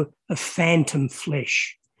also of phantom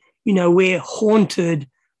flesh. We're haunted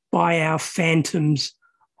by our phantoms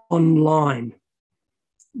online.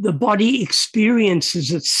 The body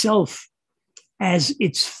experiences itself as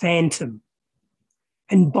its phantom.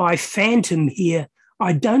 And by phantom here,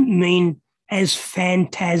 I don't mean as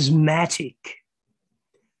phantasmatic,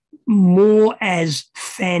 more as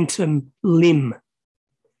phantom limb.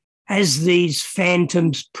 As these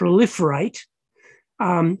phantoms proliferate,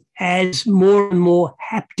 as more and more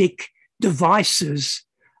haptic devices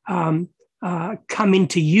come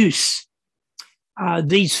into use,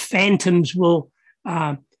 these phantoms will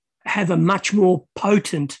have a much more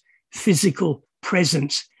potent physical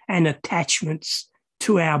presence and attachments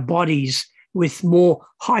to our bodies with more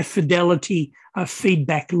high fidelity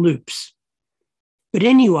feedback loops. But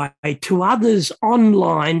anyway, to others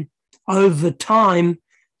online, over time,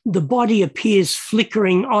 the body appears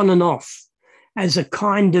flickering on and off as a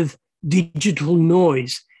kind of digital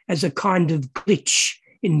noise, as a kind of glitch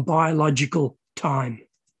in biological time.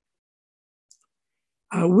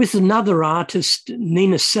 With another artist,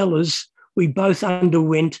 Nina Sellers, we both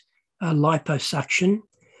underwent liposuction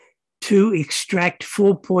to extract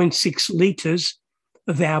 4.6 litres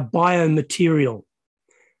of our biomaterial.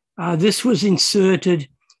 This was inserted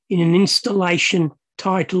in an installation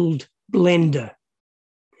titled Blender.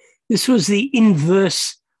 This was the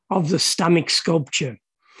inverse of the stomach sculpture.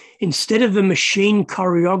 Instead of a machine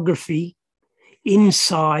choreography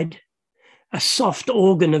inside a soft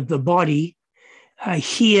organ of the body,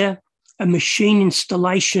 here a machine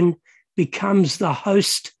installation becomes the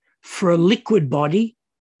host for a liquid body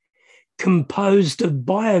composed of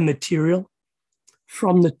biomaterial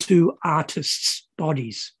from the two artists'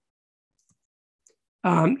 bodies.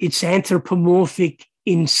 It's anthropomorphic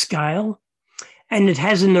in scale, and it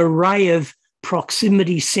has an array of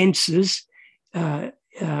proximity sensors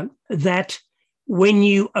that when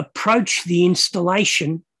you approach the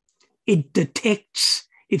installation, it detects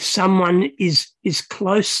if someone is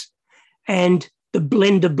close, and the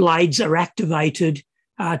blender blades are activated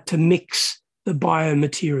to mix the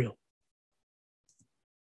biomaterial.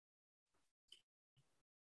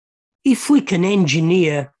 If we can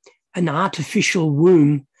engineer an artificial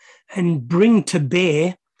womb and bring to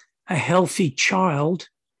bear a healthy child,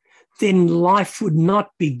 then life would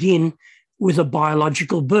not begin with a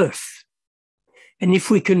biological birth. And if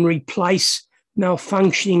we can replace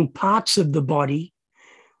malfunctioning parts of the body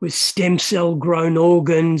with stem cell grown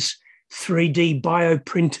organs, 3D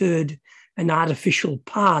bioprinted and artificial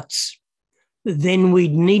parts, then we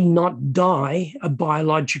need not die a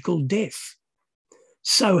biological death.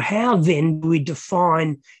 So how then do we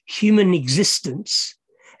define human existence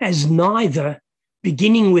as neither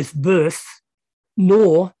beginning with birth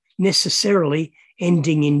nor necessarily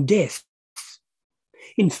ending in death?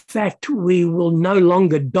 In fact, we will no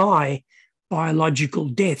longer die biological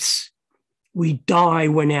deaths. We die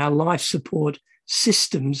when our life support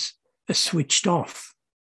systems are switched off.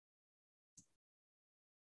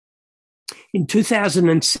 In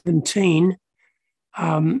 2017,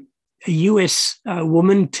 a US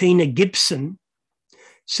woman, Tina Gibson,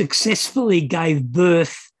 successfully gave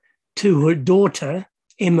birth to her daughter,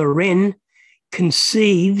 Emma Wren,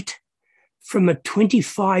 conceived from a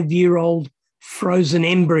 25-year-old frozen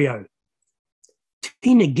embryo.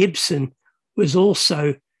 Tina Gibson was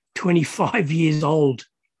also 25 years old.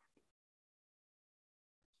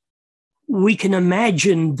 We can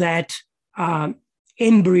imagine that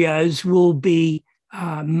embryos will be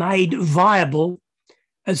made viable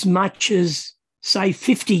as much as, say,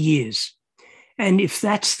 50 years. And if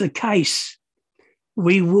that's the case,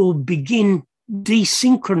 we will begin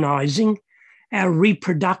desynchronizing our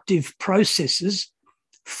reproductive processes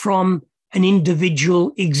from an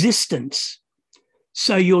individual existence.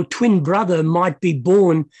 So your twin brother might be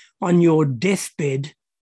born on your deathbed.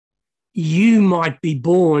 You might be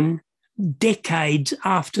born decades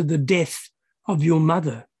after the death of your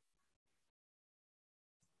mother.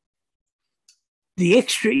 The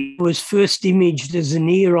X-ray was first imaged as an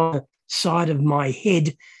ear on the side of my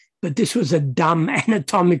head, but this was a dumb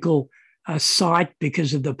anatomical sight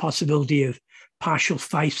because of the possibility of partial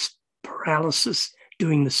face paralysis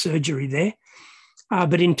doing the surgery there.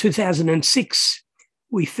 But in 2006,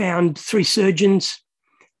 we found 3 surgeons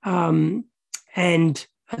and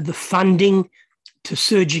the funding to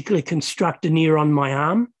surgically construct an ear on my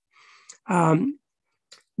arm.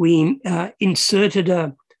 We inserted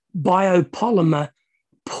a biopolymer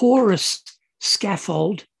porous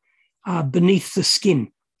scaffold beneath the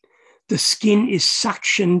skin. The skin is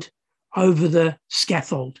suctioned over the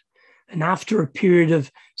scaffold. And after a period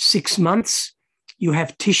of 6 months, you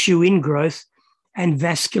have tissue ingrowth and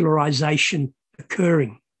vascularization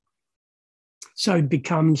occurring. So it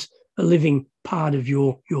becomes a living part of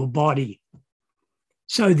your body.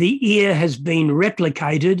 So the ear has been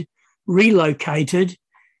replicated, relocated,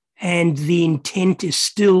 and the intent is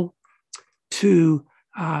still to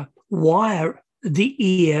wire the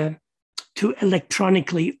ear to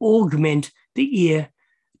electronically augment the ear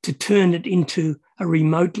to turn it into a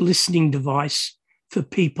remote listening device for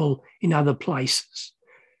people in other places.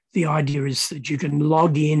 The idea is that you can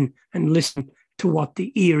log in and listen to what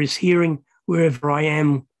the ear is hearing wherever I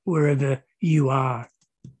am, wherever you are.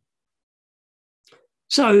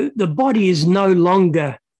 So the body is no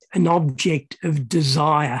longer an object of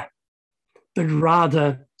desire, but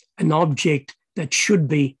rather an object that should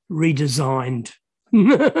be redesigned.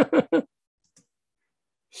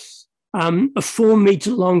 A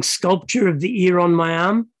 4-meter-long sculpture of the ear on my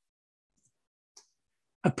arm,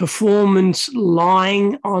 a performance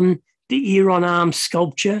lying on the ear on arm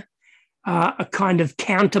sculpture, a kind of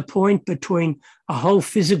counterpoint between a whole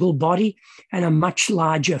physical body and a much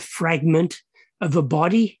larger fragment of a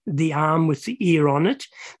body, the arm with the ear on it.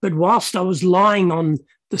 But whilst I was lying on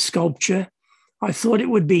the sculpture, I thought it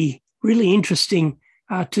would be really interesting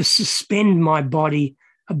to suspend my body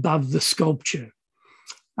above the sculpture.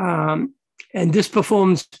 And this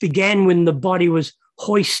performance began when the body was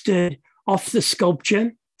hoisted off the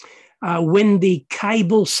sculpture, when the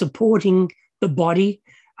cable supporting the body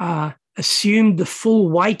assumed the full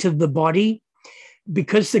weight of the body.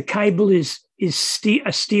 Because the cable is a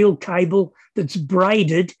steel cable that's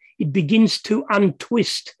braided, it begins to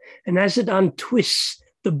untwist. And as it untwists,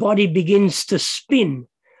 the body begins to spin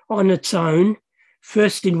on its own,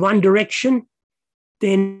 first in one direction,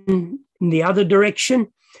 then in the other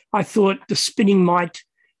direction. I thought the spinning might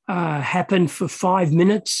happen for 5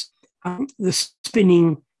 minutes, The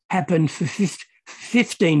spinning happened for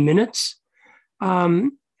 15 minutes.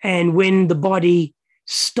 And when the body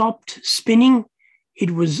stopped spinning,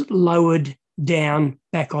 it was lowered down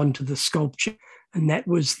back onto the sculpture. And that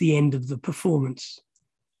was the end of the performance.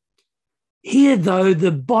 Here, though,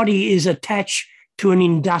 the body is attached to an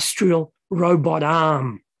industrial robot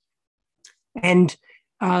arm. And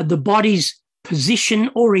the body's position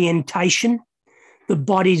orientation, the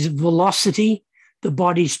body's velocity, the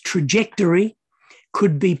body's trajectory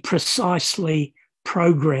could be precisely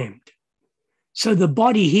programmed. So the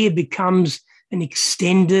body here becomes an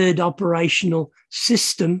extended operational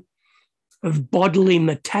system of bodily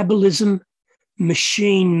metabolism,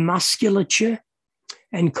 machine musculature,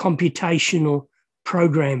 and computational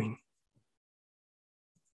programming.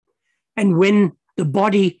 And when the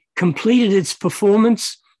body completed its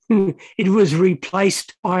performance, it was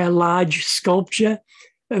replaced by a large sculpture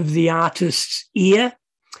of the artist's ear.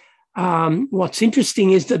 What's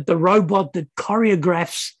interesting is that the robot that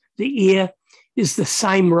choreographs the ear is the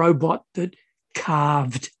same robot that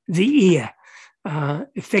carved the ear.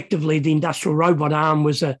 Effectively, the industrial robot arm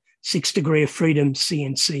was a 6 degree of freedom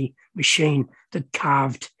CNC machine that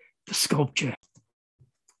carved the sculpture.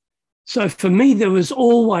 So for me, there was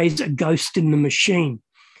always a ghost in the machine,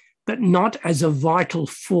 but not as a vital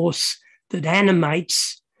force that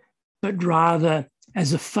animates, but rather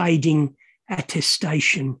as a fading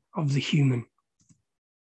attestation of the human.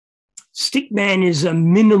 Stickman is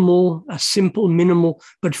a simple, minimal,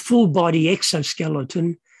 but full body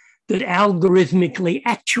exoskeleton that algorithmically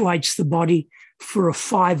actuates the body for a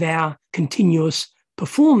 5-hour continuous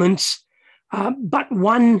performance, but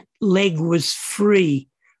one leg was free.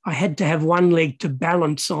 I had to have one leg to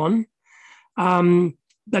balance on,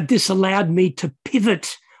 but this allowed me to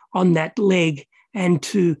pivot on that leg and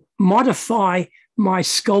to modify my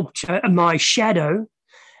sculpture, my shadow,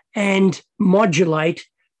 and modulate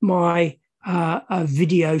my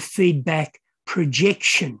video feedback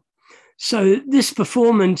projection. So this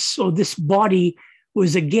performance, or this body,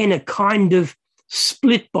 was again a kind of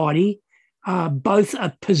split body, both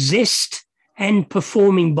a possessed and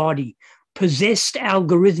performing body, possessed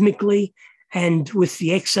algorithmically and with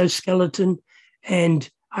the exoskeleton, and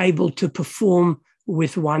able to perform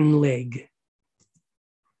with one leg.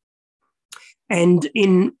 And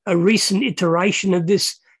in a recent iteration of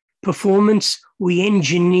this performance, we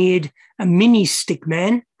engineered a mini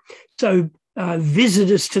stickman. So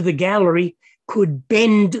visitors to the gallery could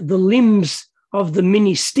bend the limbs of the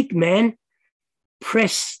mini stickman,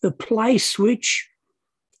 press the play switch,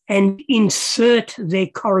 and insert their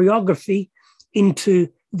choreography into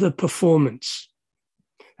the performance.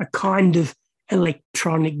 A kind of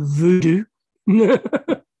electronic voodoo.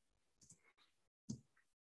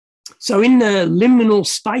 So in the liminal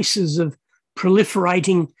spaces of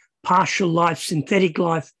proliferating partial life, synthetic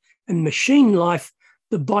life, and machine life,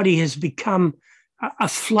 the body has become a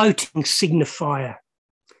floating signifier,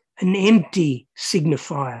 an empty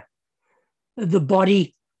signifier. The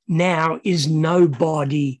body now is no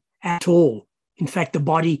body at all. In fact, the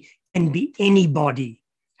body can be anybody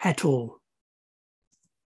at all.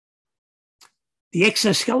 The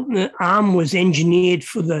exoskeleton arm was engineered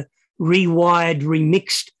for the rewired,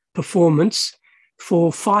 remixed performance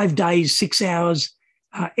for 5 days, 6 hours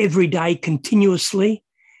every day continuously.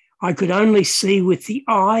 I could only see with the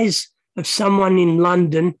eyes of someone in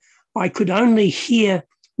London. I could only hear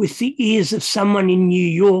with the ears of someone in New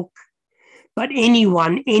York, but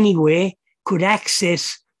anyone, anywhere could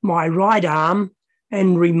access my right arm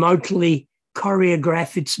and remotely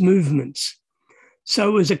choreograph its movements. So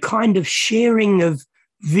it was a kind of sharing of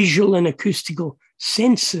visual and acoustical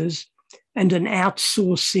senses and an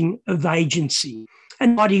outsourcing of agency.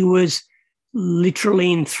 And the body was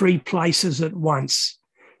literally in 3 places at once.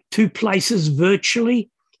 2 places virtually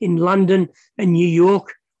in London and New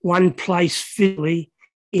York, 1 place physically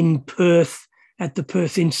in Perth at the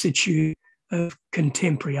Perth Institute of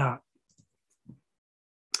Contemporary Art.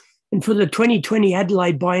 And for the 2020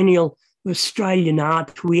 Adelaide Biennial of Australian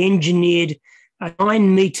Art, we engineered a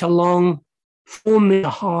 9-metre long, 4-metre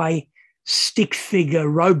high stick figure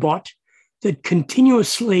robot that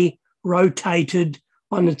continuously rotated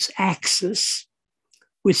on its axis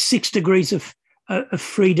with 6 degrees of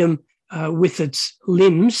freedom with its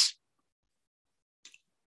limbs.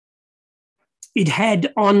 It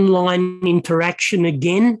had online interaction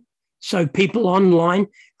again, so people online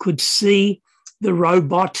could see the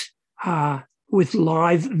robot with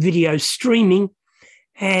live video streaming,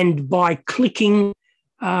 and by clicking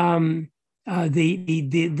the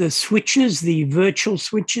switches, the virtual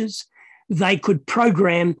switches, they could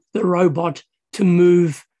program the robot to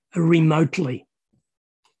move remotely.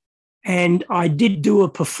 And I did do a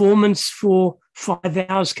performance for 5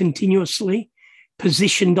 hours continuously,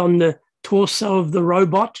 positioned on the torso of the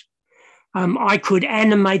robot. I could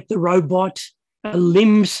animate the robot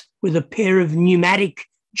limbs with a pair of pneumatic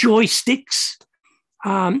joysticks,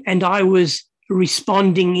 and I was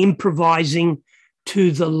responding, improvising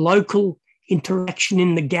to the local interaction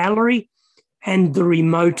in the gallery and the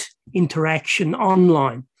remote interaction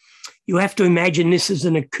online. You have to imagine this is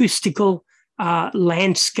an acoustical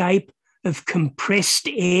landscape of compressed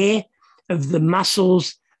air, of the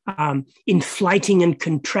muscles inflating and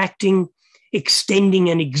contracting, extending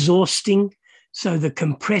and exhausting. So the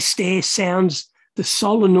compressed air sounds, the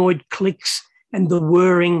solenoid clicks, and the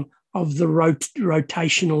whirring of the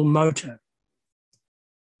rotational motor.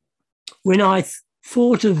 When I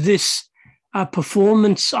thought of this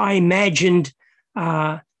performance, I imagined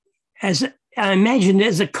as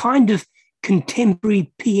a kind of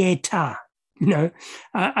contemporary pietà,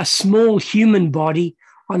 a small human body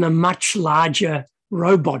on a much larger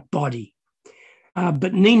robot body.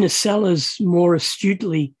 But Nina Sellers more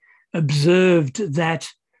astutely observed that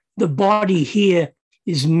the body here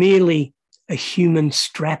is merely a human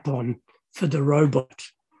strap-on for the robot.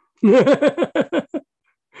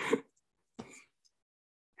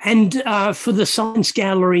 And for the Science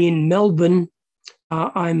Gallery in Melbourne,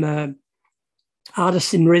 I'm an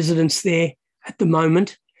artist in residence there at the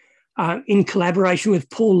moment, in collaboration with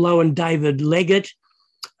Paul Lowe and David Leggett,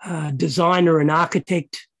 designer and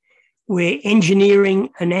architect. We're engineering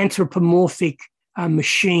an anthropomorphic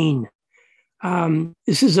machine.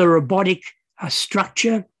 This is a robotic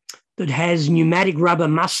structure that has pneumatic rubber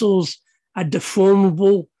muscles, a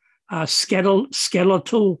deformable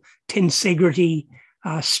skeletal tensegrity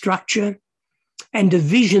structure, and a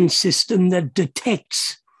vision system that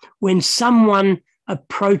detects when someone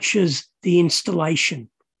approaches the installation.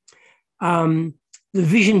 The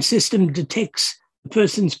vision system detects the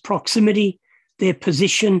person's proximity, their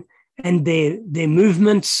position, and their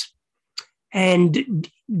movements, and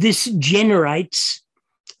this generates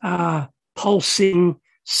pulsing,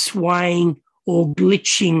 swaying, or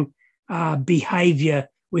glitching behavior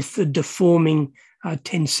with the deforming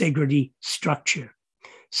tensegrity structure.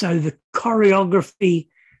 So the choreography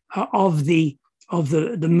of the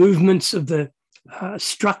movements of the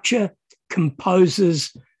structure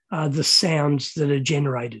composes the sounds that are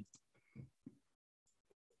generated.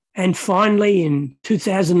 And finally, in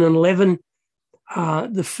 2011,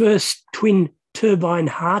 the first twin turbine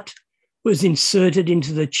heart was inserted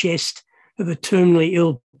into the chest of a terminally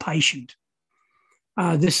ill patient.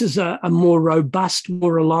 This is a more robust,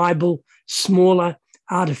 more reliable, smaller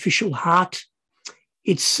artificial heart.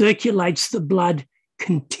 It circulates the blood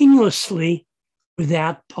continuously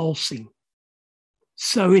without pulsing.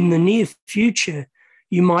 So in the near future,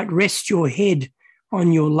 you might rest your head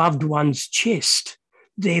on your loved one's chest.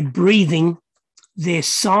 They're breathing, they're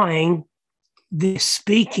sighing, they're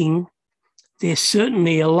speaking, they're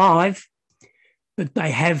certainly alive, but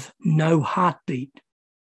they have no heartbeat.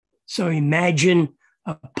 So imagine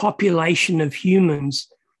a population of humans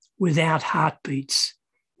without heartbeats,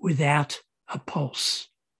 without a pulse.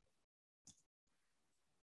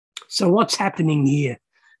 So what's happening here?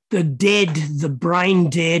 The dead, the brain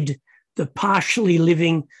dead, the partially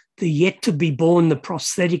living, the yet to be born, the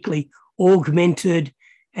prosthetically augmented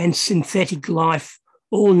and synthetic life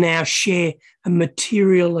all now share a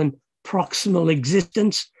material and proximal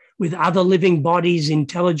existence with other living bodies,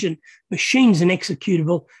 intelligent machines and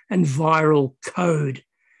executable and viral code.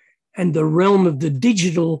 And the realm of the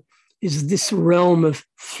digital is this realm of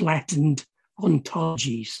flattened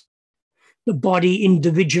ontologies. The body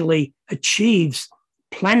individually achieves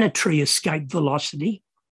planetary escape velocity,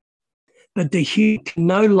 but the human can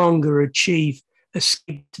no longer achieve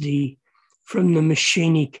escape from the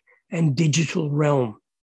machinic and digital realm.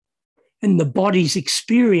 And the body's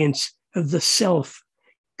experience of the self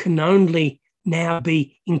can only now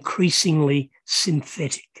be increasingly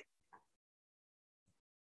synthetic.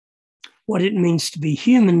 What it means to be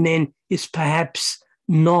human then is perhaps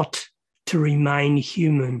not to remain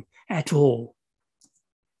human at all.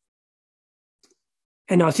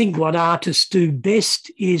 And I think what artists do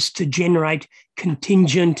best is to generate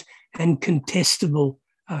contingent and contestable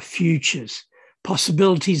futures,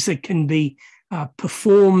 possibilities that can be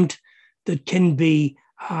performed, that can be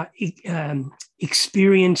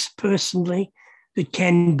experienced personally, that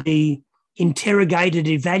can be interrogated,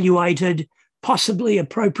 evaluated, possibly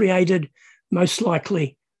appropriated, most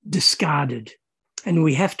likely discarded. And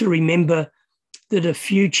we have to remember that a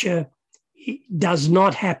future does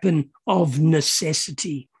not happen of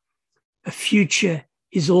necessity. A future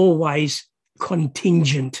is always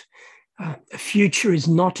contingent. a future is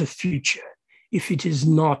not a future if it is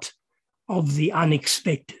not of the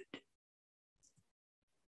unexpected.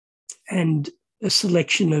 And a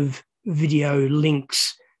selection of video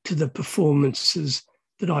links to the performances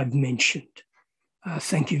that I've mentioned.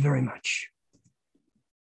 Thank you very much.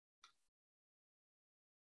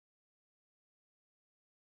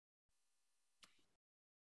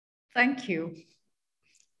 Thank you.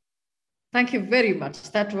 Thank you very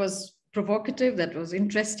much. That was provocative, that was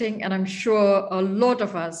interesting, and I'm sure a lot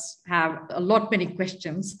of us have many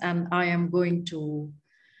questions, and I am going to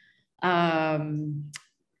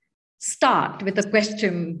start with a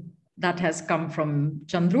question that has come from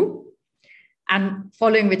Chandru, and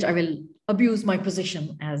following which I will abuse my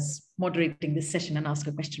position as moderating this session and ask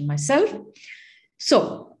a question myself.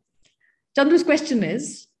 So Chandru's question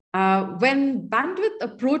is, when bandwidth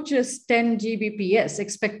approaches 10 Gbps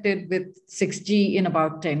expected with 6G in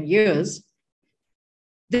about 10 years,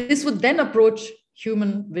 this would then approach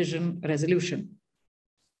human vision resolution.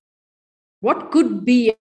 What could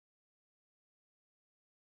be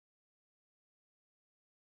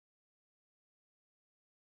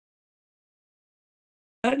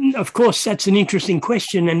of course, that's an interesting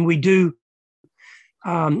question, and we do.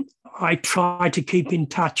 I try to keep in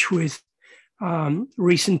touch with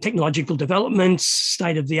recent technological developments,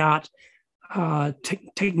 state-of-the-art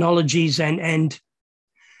technologies, and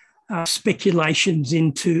speculations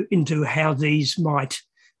into how these might,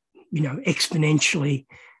 exponentially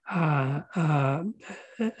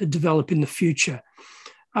develop in the future.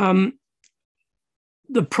 The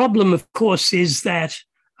problem, of course, is that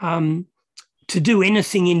to do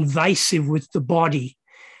anything invasive with the body,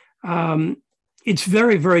 it's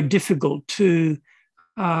very, very difficult to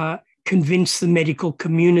convince the medical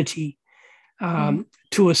community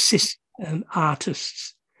to assist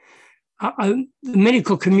artists. The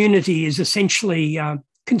medical community is essentially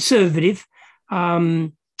conservative.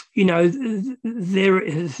 Their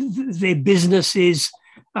business is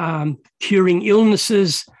curing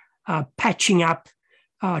illnesses, patching up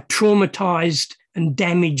traumatized and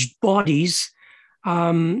damaged bodies.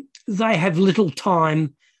 They have little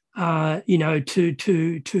time,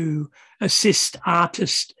 to assist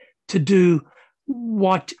artists to do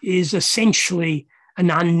what is essentially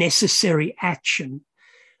an unnecessary action.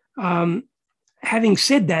 Having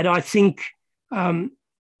said that, I think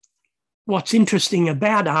what's interesting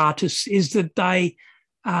about artists is that they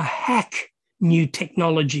hack new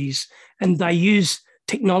technologies, and they use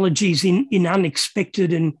technologies in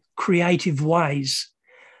unexpected and creative ways.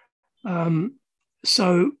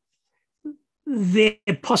 So there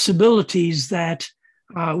are possibilities that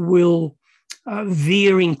will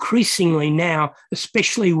veer increasingly now,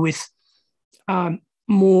 especially with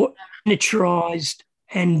more miniaturized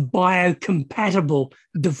and biocompatible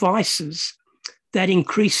devices, that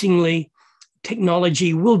increasingly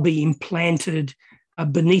technology will be implanted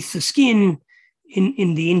beneath the skin,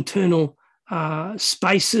 in the internal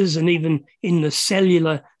spaces, and even in the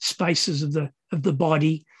cellular spaces of the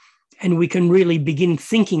body. And we can really begin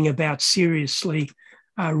thinking about seriously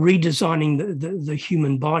redesigning the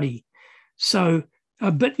human body. So,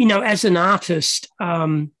 but as an artist,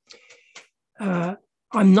 I'm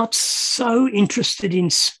not so interested in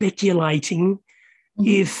speculating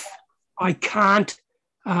if I can't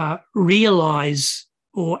realize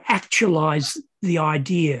or actualize the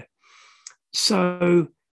idea. So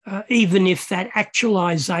even if that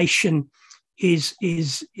actualization is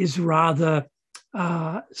rather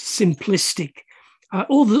simplistic,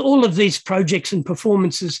 all of these projects and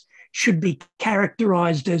performances should be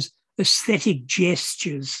characterized as aesthetic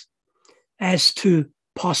gestures as to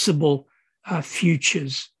possible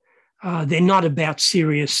futures. They're not about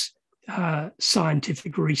serious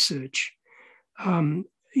scientific research.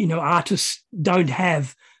 Artists don't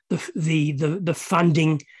have the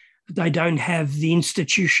funding, they don't have the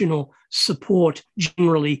institutional support,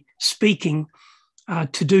 generally speaking,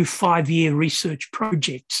 to do 5-year research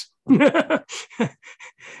projects.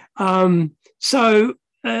 So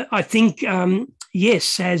I think,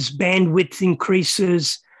 yes, as bandwidth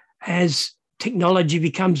increases, as technology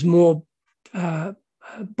becomes more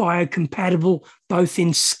biocompatible, both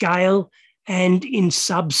in scale and in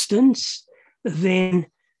substance, then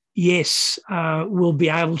yes, we'll be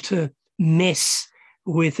able to mess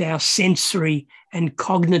with our sensory and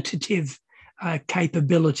cognitive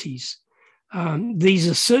capabilities. These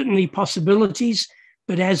are certainly possibilities,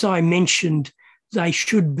 but as I mentioned, they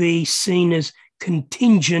should be seen as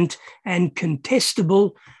contingent and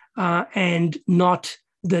contestable, and not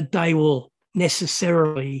that they will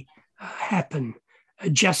necessarily happen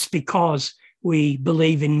just because we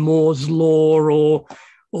believe in Moore's law,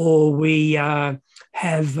 or we have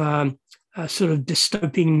sort of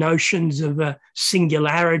dystopian notions of a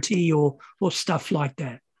singularity or stuff like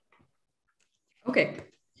that. Okay.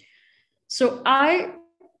 So I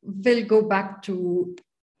will go back to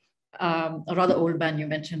a rather old man you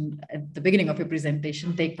mentioned at the beginning of your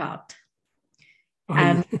presentation, Descartes.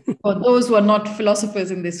 And for those who are not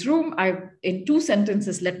philosophers in this room, in 2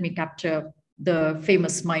 sentences, let me capture the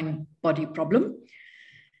famous mind-body problem.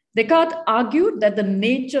 Descartes argued that the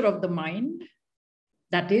nature of the mind,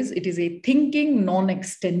 that is, it is a thinking,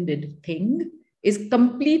 non-extended thing, is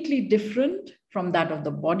completely different from that of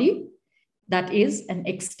the body, that is an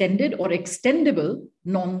extended or extendable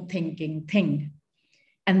non-thinking thing.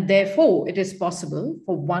 And therefore, it is possible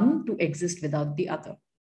for one to exist without the other.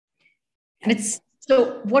 And it's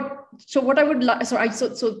what I would like,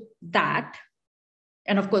 so that,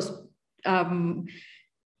 and of course,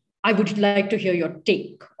 I would like to hear your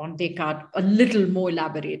take on Descartes, a little more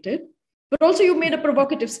elaborated, but also you made a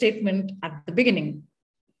provocative statement at the beginning.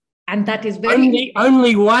 And that is very...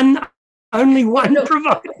 Only one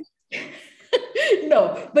provocative.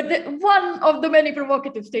 No, but one of the many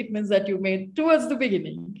provocative statements that you made towards the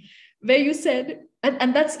beginning, where you said,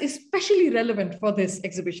 and that's especially relevant for this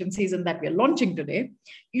exhibition season that we're launching today,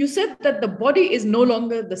 you said that the body is no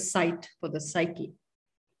longer the site for the psyche.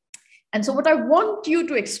 And so what I want you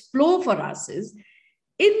to explore for us is,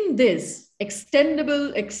 in this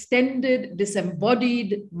extendable, extended,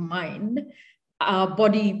 disembodied mind,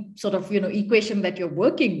 body sort of, equation that you're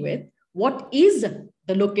working with, what is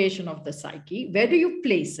the location of the psyche? Where do you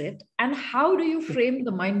place it? And how do you frame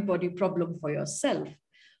the mind-body problem for yourself?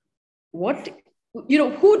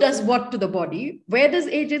 Who does what to the body? Where does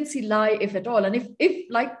agency lie, if at all? And if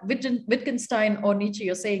like Wittgenstein or Nietzsche,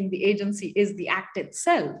 you're saying the agency is the act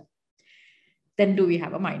itself, then do we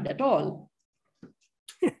have a mind at all?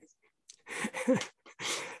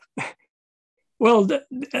 Well,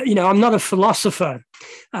 I'm not a philosopher,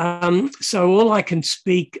 so all I can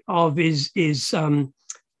speak of is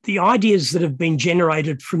the ideas that have been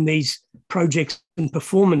generated from these projects and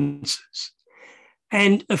performances.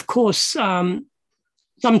 And of course,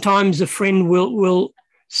 sometimes a friend will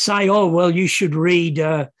say, "Oh, well, you should read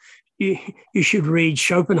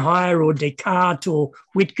Schopenhauer or Descartes or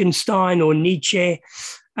Wittgenstein or Nietzsche."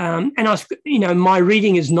 And my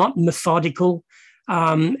reading is not methodical,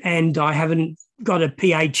 and I haven't got a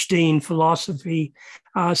PhD in philosophy.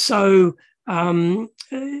 So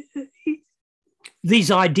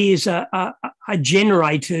these ideas are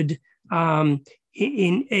generated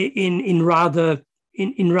in rather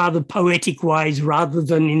poetic ways, rather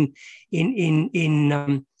than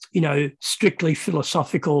in strictly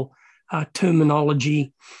philosophical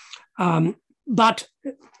terminology. But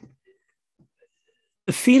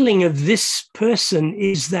the feeling of this person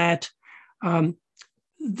is that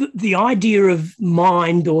the idea of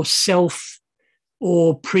mind or self,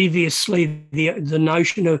 or previously the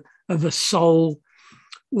notion of a soul,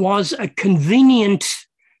 was a convenient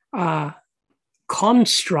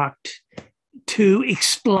construct to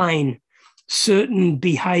explain certain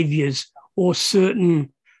behaviors or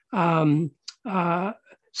certain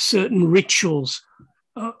rituals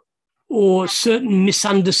or certain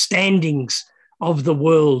misunderstandings of the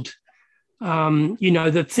world.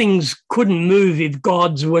 That things couldn't move if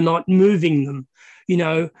gods were not moving them,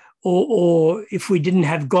 or if we didn't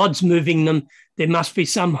have gods moving them, there must be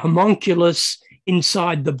some homunculus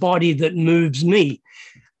inside the body that moves me.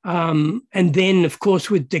 And then, of course,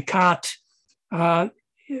 with Descartes,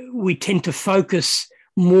 we tend to focus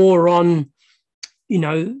more on,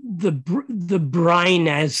 the brain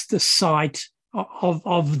as the site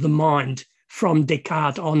of the mind from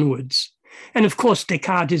Descartes onwards. And of course,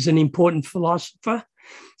 Descartes is an important philosopher,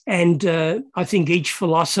 and I think each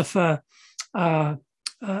philosopher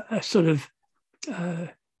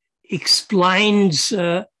explains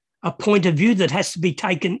a point of view that has to be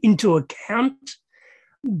taken into account,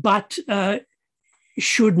 but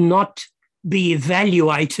should not be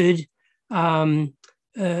evaluated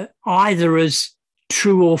either as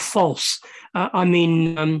true or false.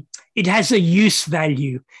 It has a use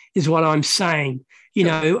value, is what I'm saying.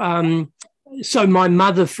 So my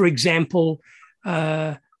mother, for example, on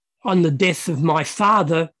the death of my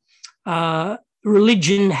father,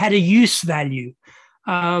 religion had a use value.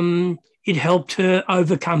 It helped her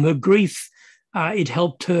overcome her grief. It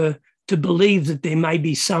helped her to believe that there may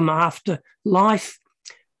be some afterlife.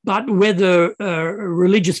 But whether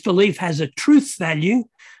religious belief has a truth value,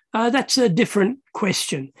 that's a different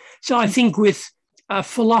question. So I think with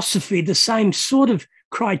philosophy, the same sort of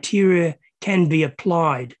criteria can be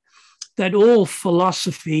applied, that all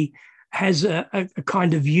philosophy has a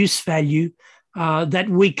kind of use value that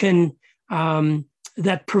we can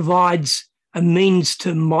that provides a means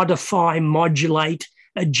to modify, modulate,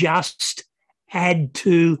 adjust, add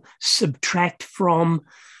to, subtract from.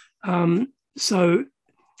 But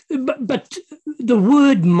the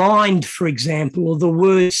word mind, for example, or the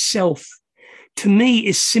word self, to me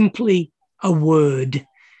is simply a word.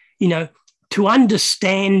 You know, to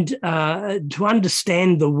understand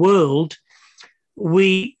the world,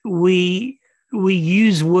 we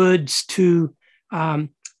use words to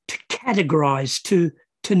categorize, to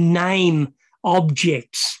name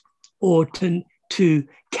objects, or to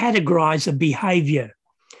categorize a behavior.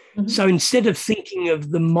 Mm-hmm. So instead of thinking of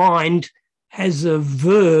the mind as a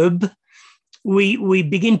verb, we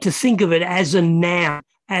begin to think of it as a noun,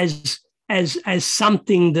 as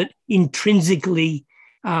something that intrinsically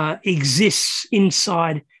exists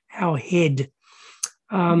inside our head.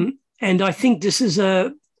 And I think this is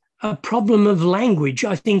a problem of language.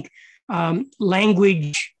 I think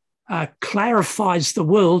language clarifies the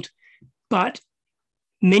world, but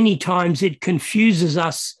many times it confuses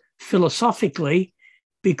us philosophically,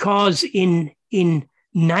 because in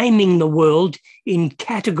naming the world, in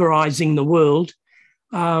categorizing the world,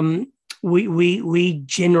 we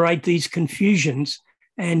generate these confusions,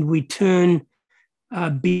 and we turn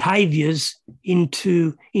behaviors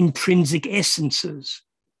into intrinsic essences.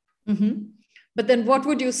 Mm-hmm. But then what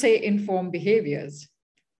would you say inform behaviors?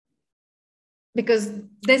 Because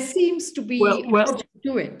there seems to be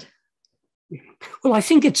to it. Well, I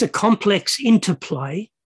think it's a complex interplay.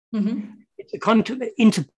 Mm-hmm. It's a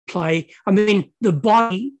interplay. I mean, the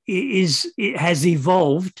body has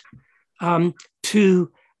evolved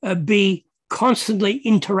to be constantly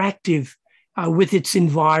interactive with its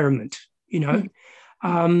environment, you know,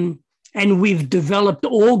 and we've developed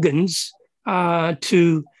organs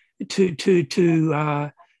to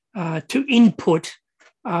input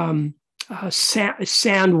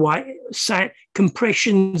sound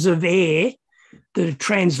compressions of air that are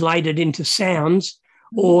translated into sounds,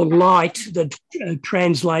 or light that are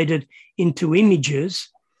translated into images.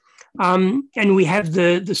 And we have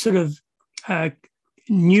the sort of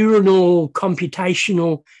neuronal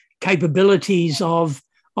computational capabilities of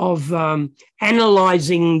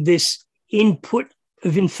analyzing this input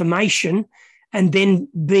of information and then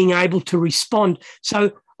being able to respond.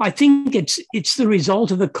 So I think it's the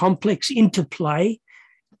result of a complex interplay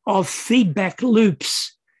of feedback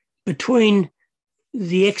loops between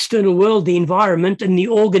the external world, the environment, and the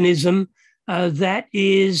organism that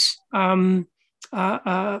is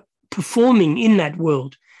performing in that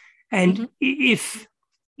world. And if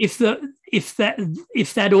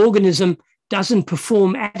that organism doesn't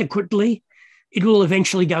perform adequately, it will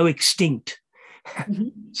eventually go extinct. Mm-hmm.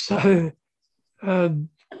 So,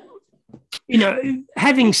 you know,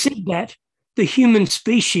 having said that, the human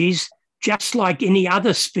species, just like any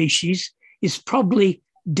other species, is probably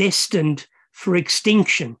destined for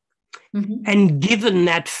extinction. Mm-hmm. And given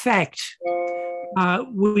that fact,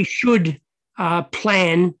 we should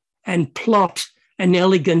plan and plot an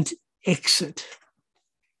elegant exit.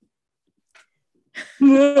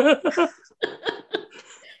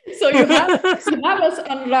 So you have us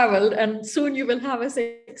unraveled, and soon you will have us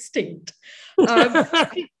extinct. I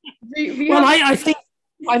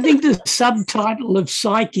think the subtitle of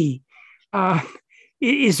Psyche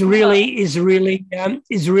is really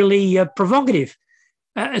provocative,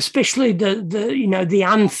 especially the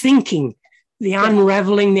unthinking, the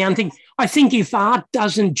unraveling, the unthinking. I think if art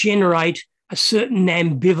doesn't generate a certain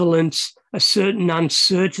ambivalence, a certain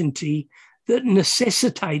uncertainty that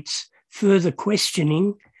necessitates further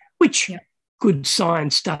questioning, which good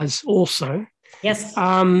science does also. Yes.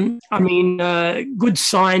 Good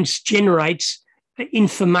science generates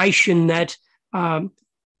information that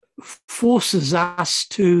forces us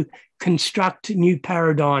to construct new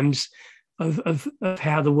paradigms of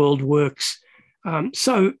how the world works.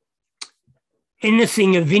 So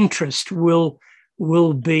anything of interest will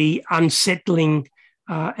be unsettling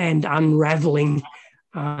and unraveling,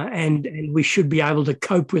 and we should be able to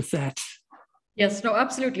cope with that. Yes, no,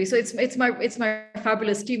 absolutely. So it's my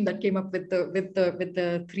fabulous team that came up with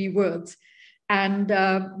the three words, and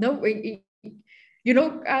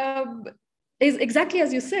is exactly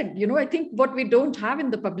as you said. You know, I think what we don't have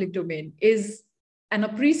in the public domain is an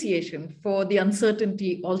appreciation for the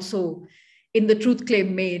uncertainty also in the truth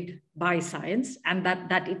claim made by science, and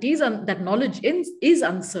that it is that knowledge is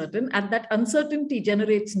uncertain, and that uncertainty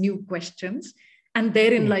generates new questions, and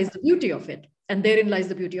therein lies the beauty of it. And therein lies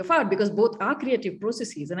the beauty of art, because both are creative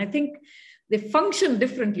processes. And I think they function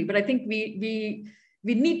differently, but I think we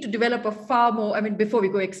need to develop a far more, before we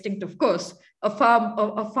go extinct, of course, a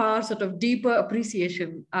far sort of deeper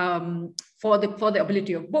appreciation for the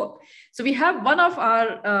ability of both. So we have one of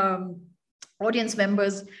our audience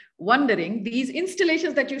members wondering, these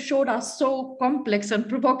installations that you showed are so complex and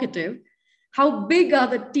provocative. How big are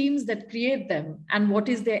the teams that create them, and what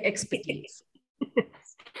is their expertise?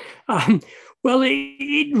 Well,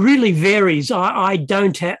 it really varies. I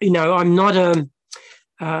don't have, I'm not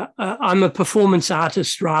I'm a performance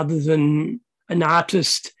artist rather than an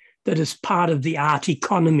artist that is part of the art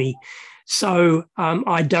economy. So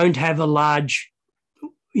I don't have a large,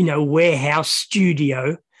 warehouse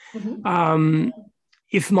studio. Mm-hmm.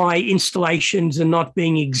 If my installations are not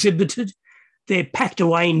being exhibited, they're packed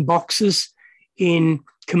away in boxes in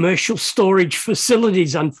commercial storage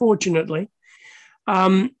facilities, unfortunately.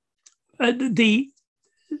 The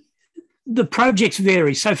projects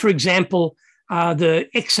vary. So, for example, the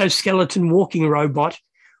exoskeleton walking robot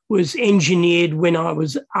was engineered when I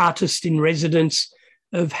was artist in residence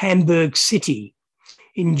of Hamburg City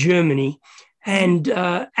in Germany. And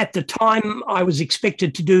at the time, I was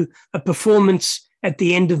expected to do a performance at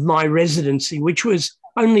the end of my residency, which was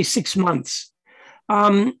only 6 months.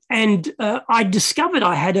 And I discovered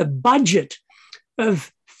I had a budget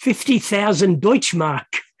of 50,000 Deutschmark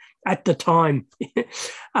at the time.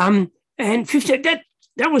 And 50,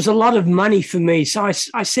 that was a lot of money for me. So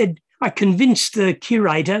I said, I convinced the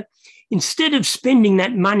curator, instead of spending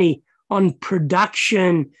that money on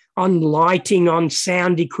production, on lighting, on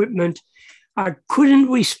sound equipment, couldn't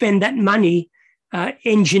we spend that money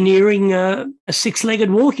engineering a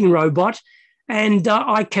 6-legged walking robot, and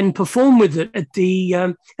I can perform with it at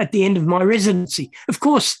the end of my residency? Of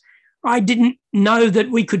course, I didn't know that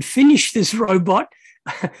we could finish this robot,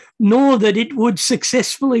 nor that it would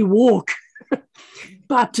successfully walk.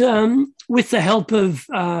 But with the help of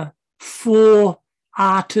 4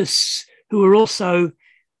 artists who were also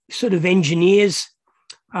sort of engineers,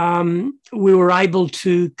 we were able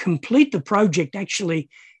to complete the project actually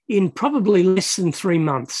in probably less than 3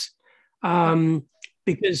 months,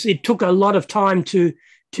 because it took a lot of time to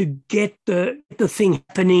get the thing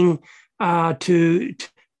happening, to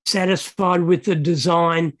satisfied with the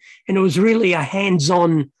design. And it was really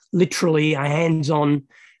literally a hands-on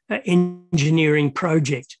engineering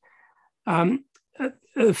project.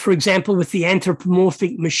 For example, with the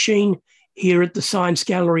anthropomorphic machine here at the Science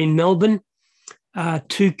Gallery in Melbourne,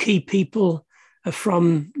 2 key people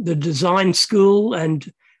from the design school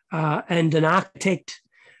and an architect,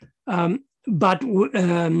 but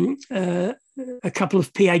a couple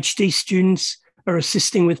of PhD students are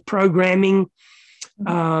assisting with programming.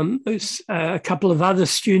 A couple of other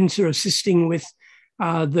students are assisting with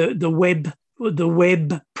the web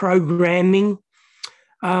programming.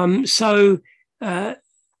 So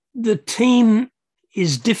the team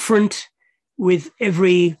is different with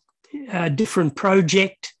every different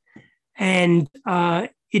project, and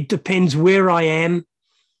it depends where I am,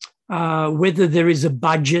 whether there is a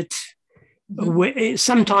budget.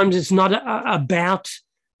 Sometimes it's not about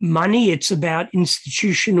money, it's about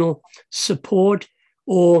institutional support.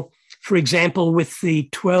 Or, for example, with the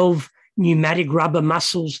 12 pneumatic rubber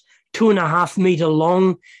muscles, 2.5 meter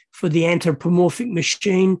long for the anthropomorphic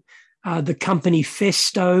machine, the company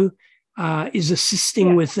Festo is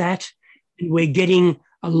assisting with that. And we're getting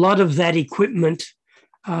a lot of that equipment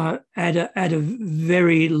at a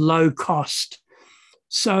very low cost.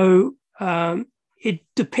 So it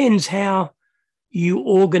depends how you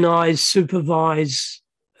organize, supervise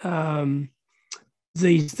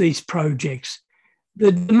these projects.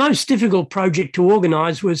 The most difficult project to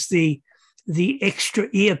organize was the Extra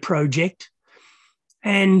Ear project.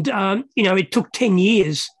 And, it took 10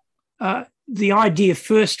 years. The idea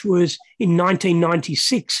first was in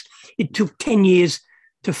 1996. It took 10 years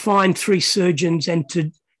to find 3 surgeons and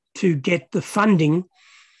to get the funding.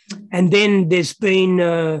 And then there's been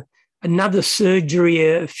another surgery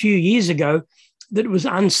a few years ago that was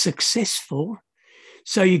unsuccessful.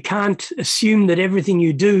 So you can't assume that everything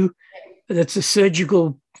you do that's a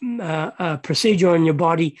surgical procedure on your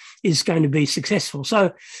body is going to be successful.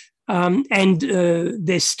 So,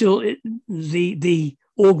 there's still the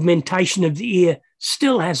augmentation of the ear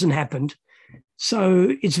still hasn't happened.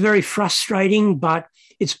 So it's very frustrating, but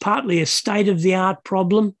it's partly a state-of-the-art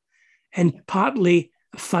problem and partly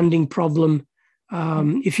a funding problem.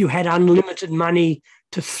 If you had unlimited money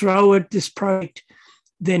to throw at this project,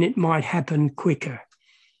 then it might happen quicker.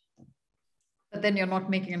 But then you're not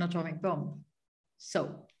making an atomic bomb.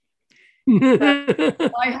 So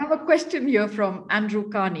I have a question here from Andrew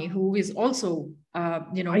Carney, who is also,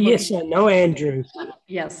 yes, I know Andrew.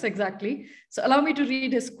 Yes, exactly. So allow me to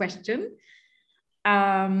read his question.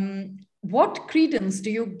 what credence do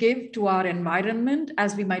you give to our environment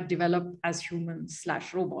as we might develop as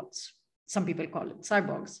humans/robots? Some people call it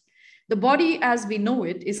cyborgs. The body as we know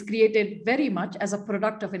it is created very much as a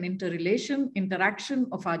product of an interaction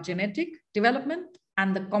of our genetic development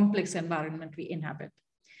and the complex environment we inhabit.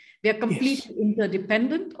 We are completely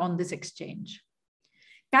interdependent on this exchange.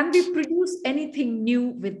 Can we produce anything new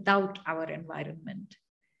without our environment?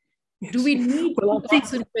 Yes. Do we need to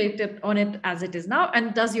concentrate on it as it is now?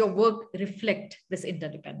 And does your work reflect this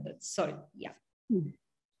interdependence? Sorry, yeah.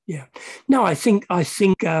 Yeah. No, I think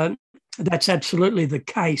that's absolutely the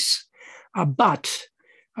case. But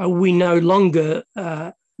we no longer,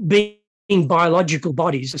 being biological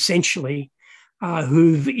bodies, essentially,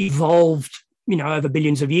 who've evolved, over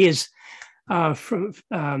billions of years from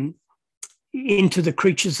into the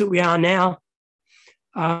creatures that we are now.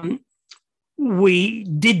 We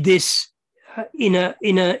did this in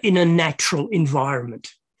a natural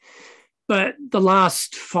environment. But the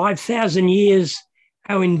last 5,000 years,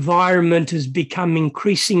 our environment has become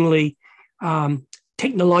increasingly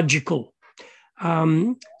technological.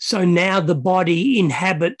 So now the body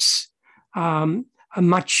inhabits a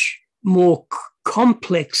much more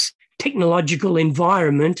complex technological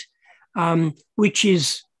environment, which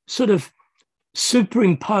is sort of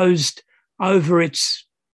superimposed over its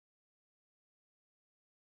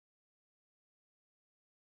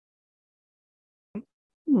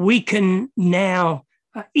we can now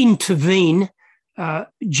intervene,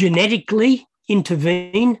 genetically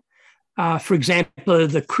intervene. For example,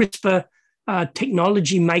 the CRISPR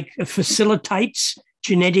technology facilitates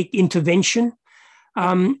genetic intervention,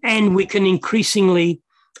 and we can increasingly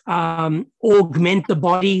augment the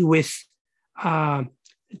body with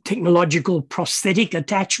technological prosthetic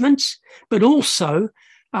attachments, but also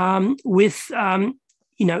with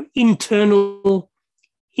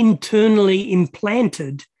internally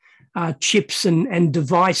implanted chips and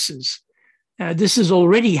devices. This is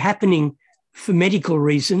already happening for medical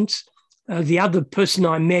reasons. The other person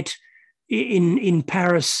I met in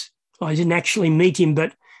Paris, I didn't actually meet him,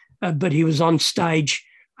 but he was on stage,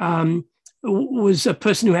 was a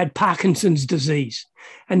person who had Parkinson's disease.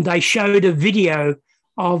 And they showed a video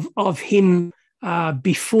of him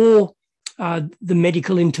before the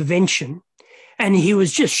medical intervention. And he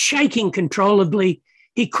was just shaking controllably.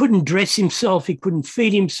 He couldn't dress himself. He couldn't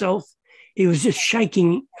feed himself. He was just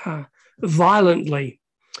shaking violently.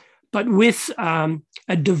 But with a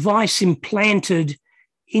device implanted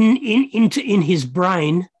in his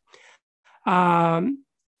brain,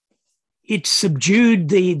 it subdued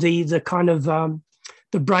the kind of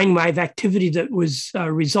the brainwave activity that was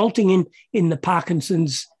resulting in the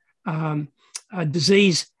Parkinson's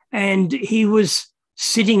disease, and he was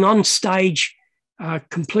sitting on stage,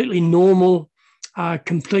 completely normal,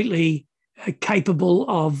 completely capable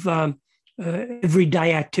of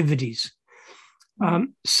everyday activities.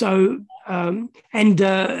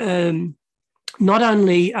 Not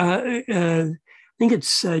only, I think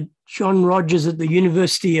it's John Rogers at the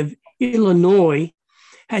University of Illinois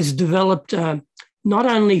has developed not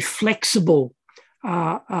only flexible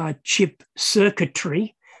chip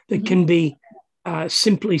circuitry that can be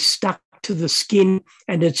simply stuck to the skin,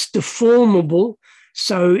 and it's deformable,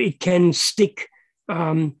 so it can stick,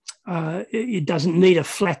 it doesn't need a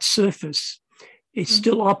flat surface. It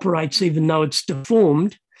still operates even though it's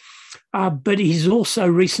deformed. But he's also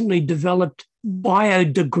recently developed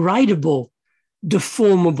biodegradable,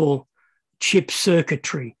 deformable chip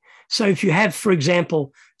circuitry. So if you have, for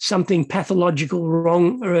example, something pathological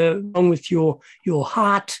wrong with your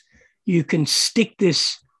heart, you can stick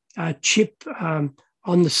this chip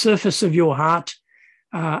on the surface of your heart.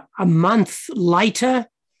 A month later,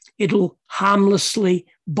 it'll harmlessly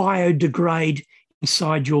biodegrade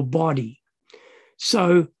inside your body.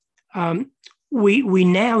 So we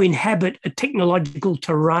now inhabit a technological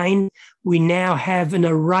terrain. We now have an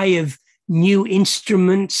array of new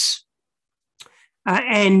instruments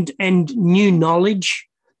and new knowledge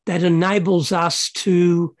that enables us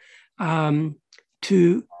to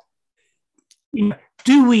do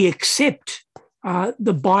we accept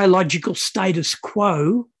the biological status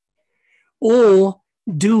quo, or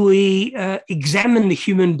do we examine the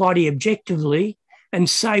human body objectively and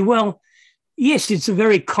say, well, yes, it's a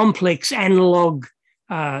very complex analog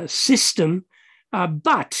system,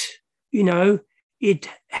 but, it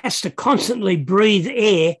has to constantly breathe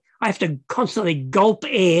air. I have to constantly gulp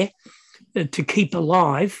air to keep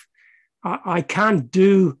alive. I can't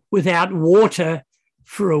do without water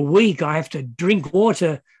for a week. I have to drink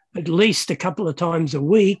water at least a couple of times a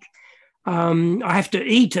week. I have to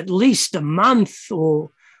eat at least a month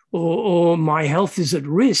or my health is at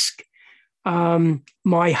risk.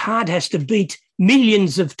 my heart has to beat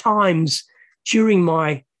millions of times during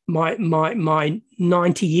my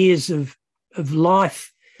 90 years of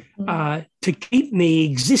life to keep me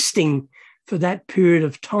existing for that period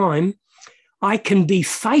of time. I can be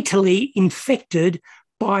fatally infected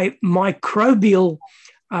by microbial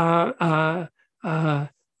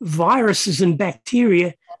viruses and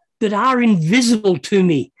bacteria that are invisible to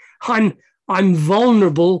me. I'm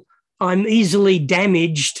vulnerable. I'm easily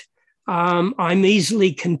damaged. I'm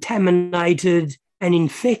easily contaminated and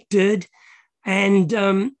infected.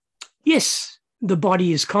 And yes, the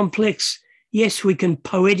body is complex. Yes, we can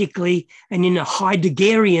poetically and in a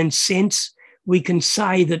Heideggerian sense, we can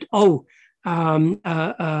say that,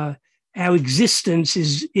 our existence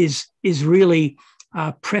is really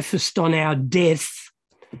prefaced on our death.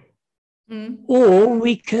 Or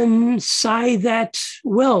we can say that,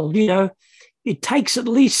 well, it takes at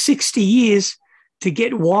least 60 years to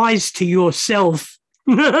get wise to yourself.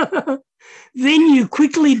 Then you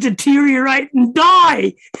quickly deteriorate and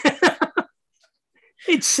die.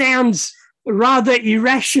 It sounds rather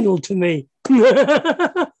irrational to me.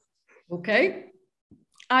 Okay.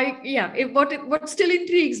 What still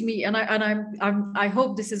intrigues me, and I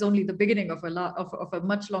hope this is only the beginning of a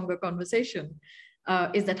much longer conversation,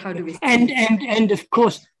 is that how do we and of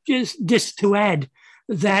course, just to add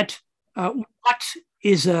that what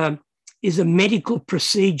is a medical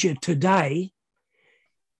procedure today,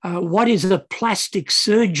 what is a plastic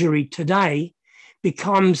surgery today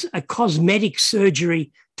becomes a cosmetic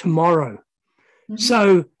surgery tomorrow.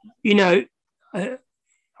 So,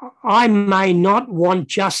 I may not want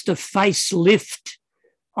just a facelift.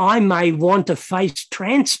 I may want a face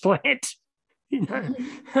transplant, and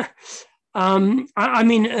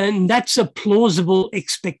that's a plausible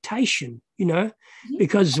expectation,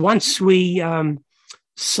 because once we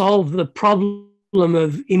solve the problem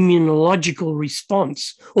of immunological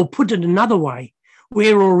response, or put it another way,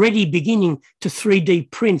 we're already beginning to 3D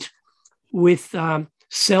print with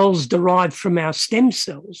cells derived from our stem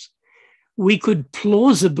cells. We could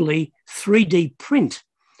plausibly 3D print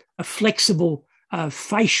a flexible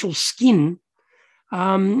facial skin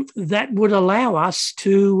that would allow us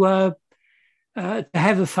to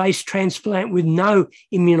have a face transplant with no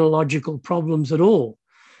immunological problems at all.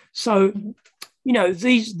 So,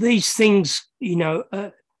 these things,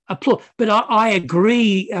 applaud. But I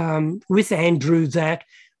agree with Andrew that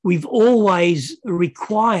we've always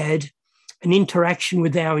required an interaction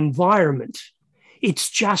with our environment. It's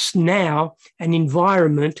just now an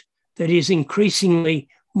environment that is increasingly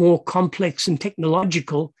more complex and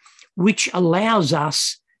technological, which allows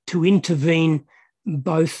us to intervene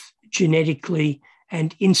both genetically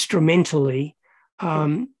and instrumentally,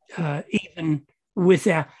 even with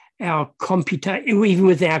our cognitive.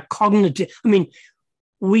 I mean,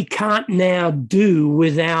 we can't now do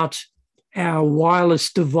without our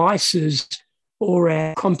wireless devices or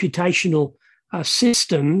our computational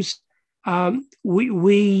systems.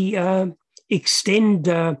 We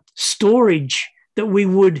extend storage that we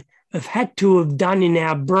would have had to have done in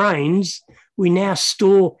our brains. We now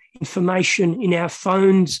store information in our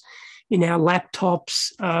phones, in our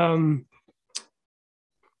laptops.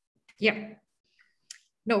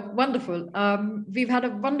 No, wonderful. We've had a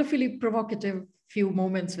wonderfully provocative few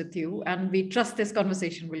moments with you, and we trust this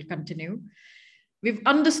conversation will continue. We've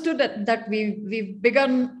understood that we've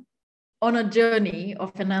begun on a journey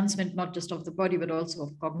of enhancement, not just of the body, but also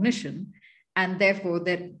of cognition. And therefore,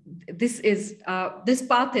 that this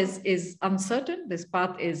path is uncertain. This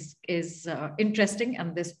path is interesting,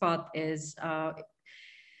 and this path is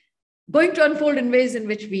going to unfold in ways in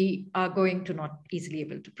which we are going to not easily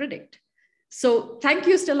able to predict. So thank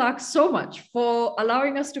you, Stelarc, so much for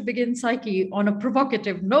allowing us to begin Psyche on a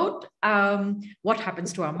provocative note. What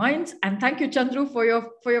happens to our minds? And thank you, Chandru, for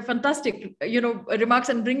your fantastic, remarks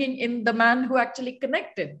and bringing in the man who actually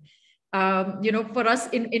connected, for us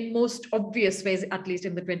in most obvious ways, at least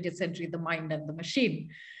in the 20th century, the mind and the machine.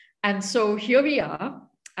 And so here we are,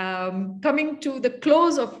 coming to the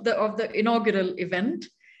close of the inaugural event,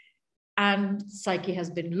 and Psyche has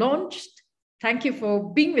been launched. Thank you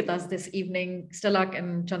for being with us this evening, Stelarc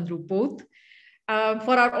and Chandru both.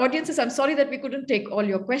 For our audiences, I'm sorry that we couldn't take all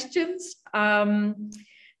your questions,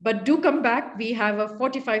 but do come back. We have a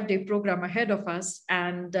 45-day program ahead of us,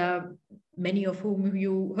 and many of whom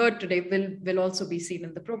you heard today will also be seen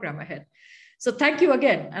in the program ahead. So thank you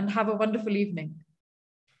again, and have a wonderful evening.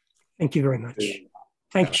 Thank you very much.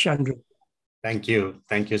 Thanks, Chandru. Thank you.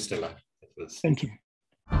 Thank you, Stelarc. Thank you.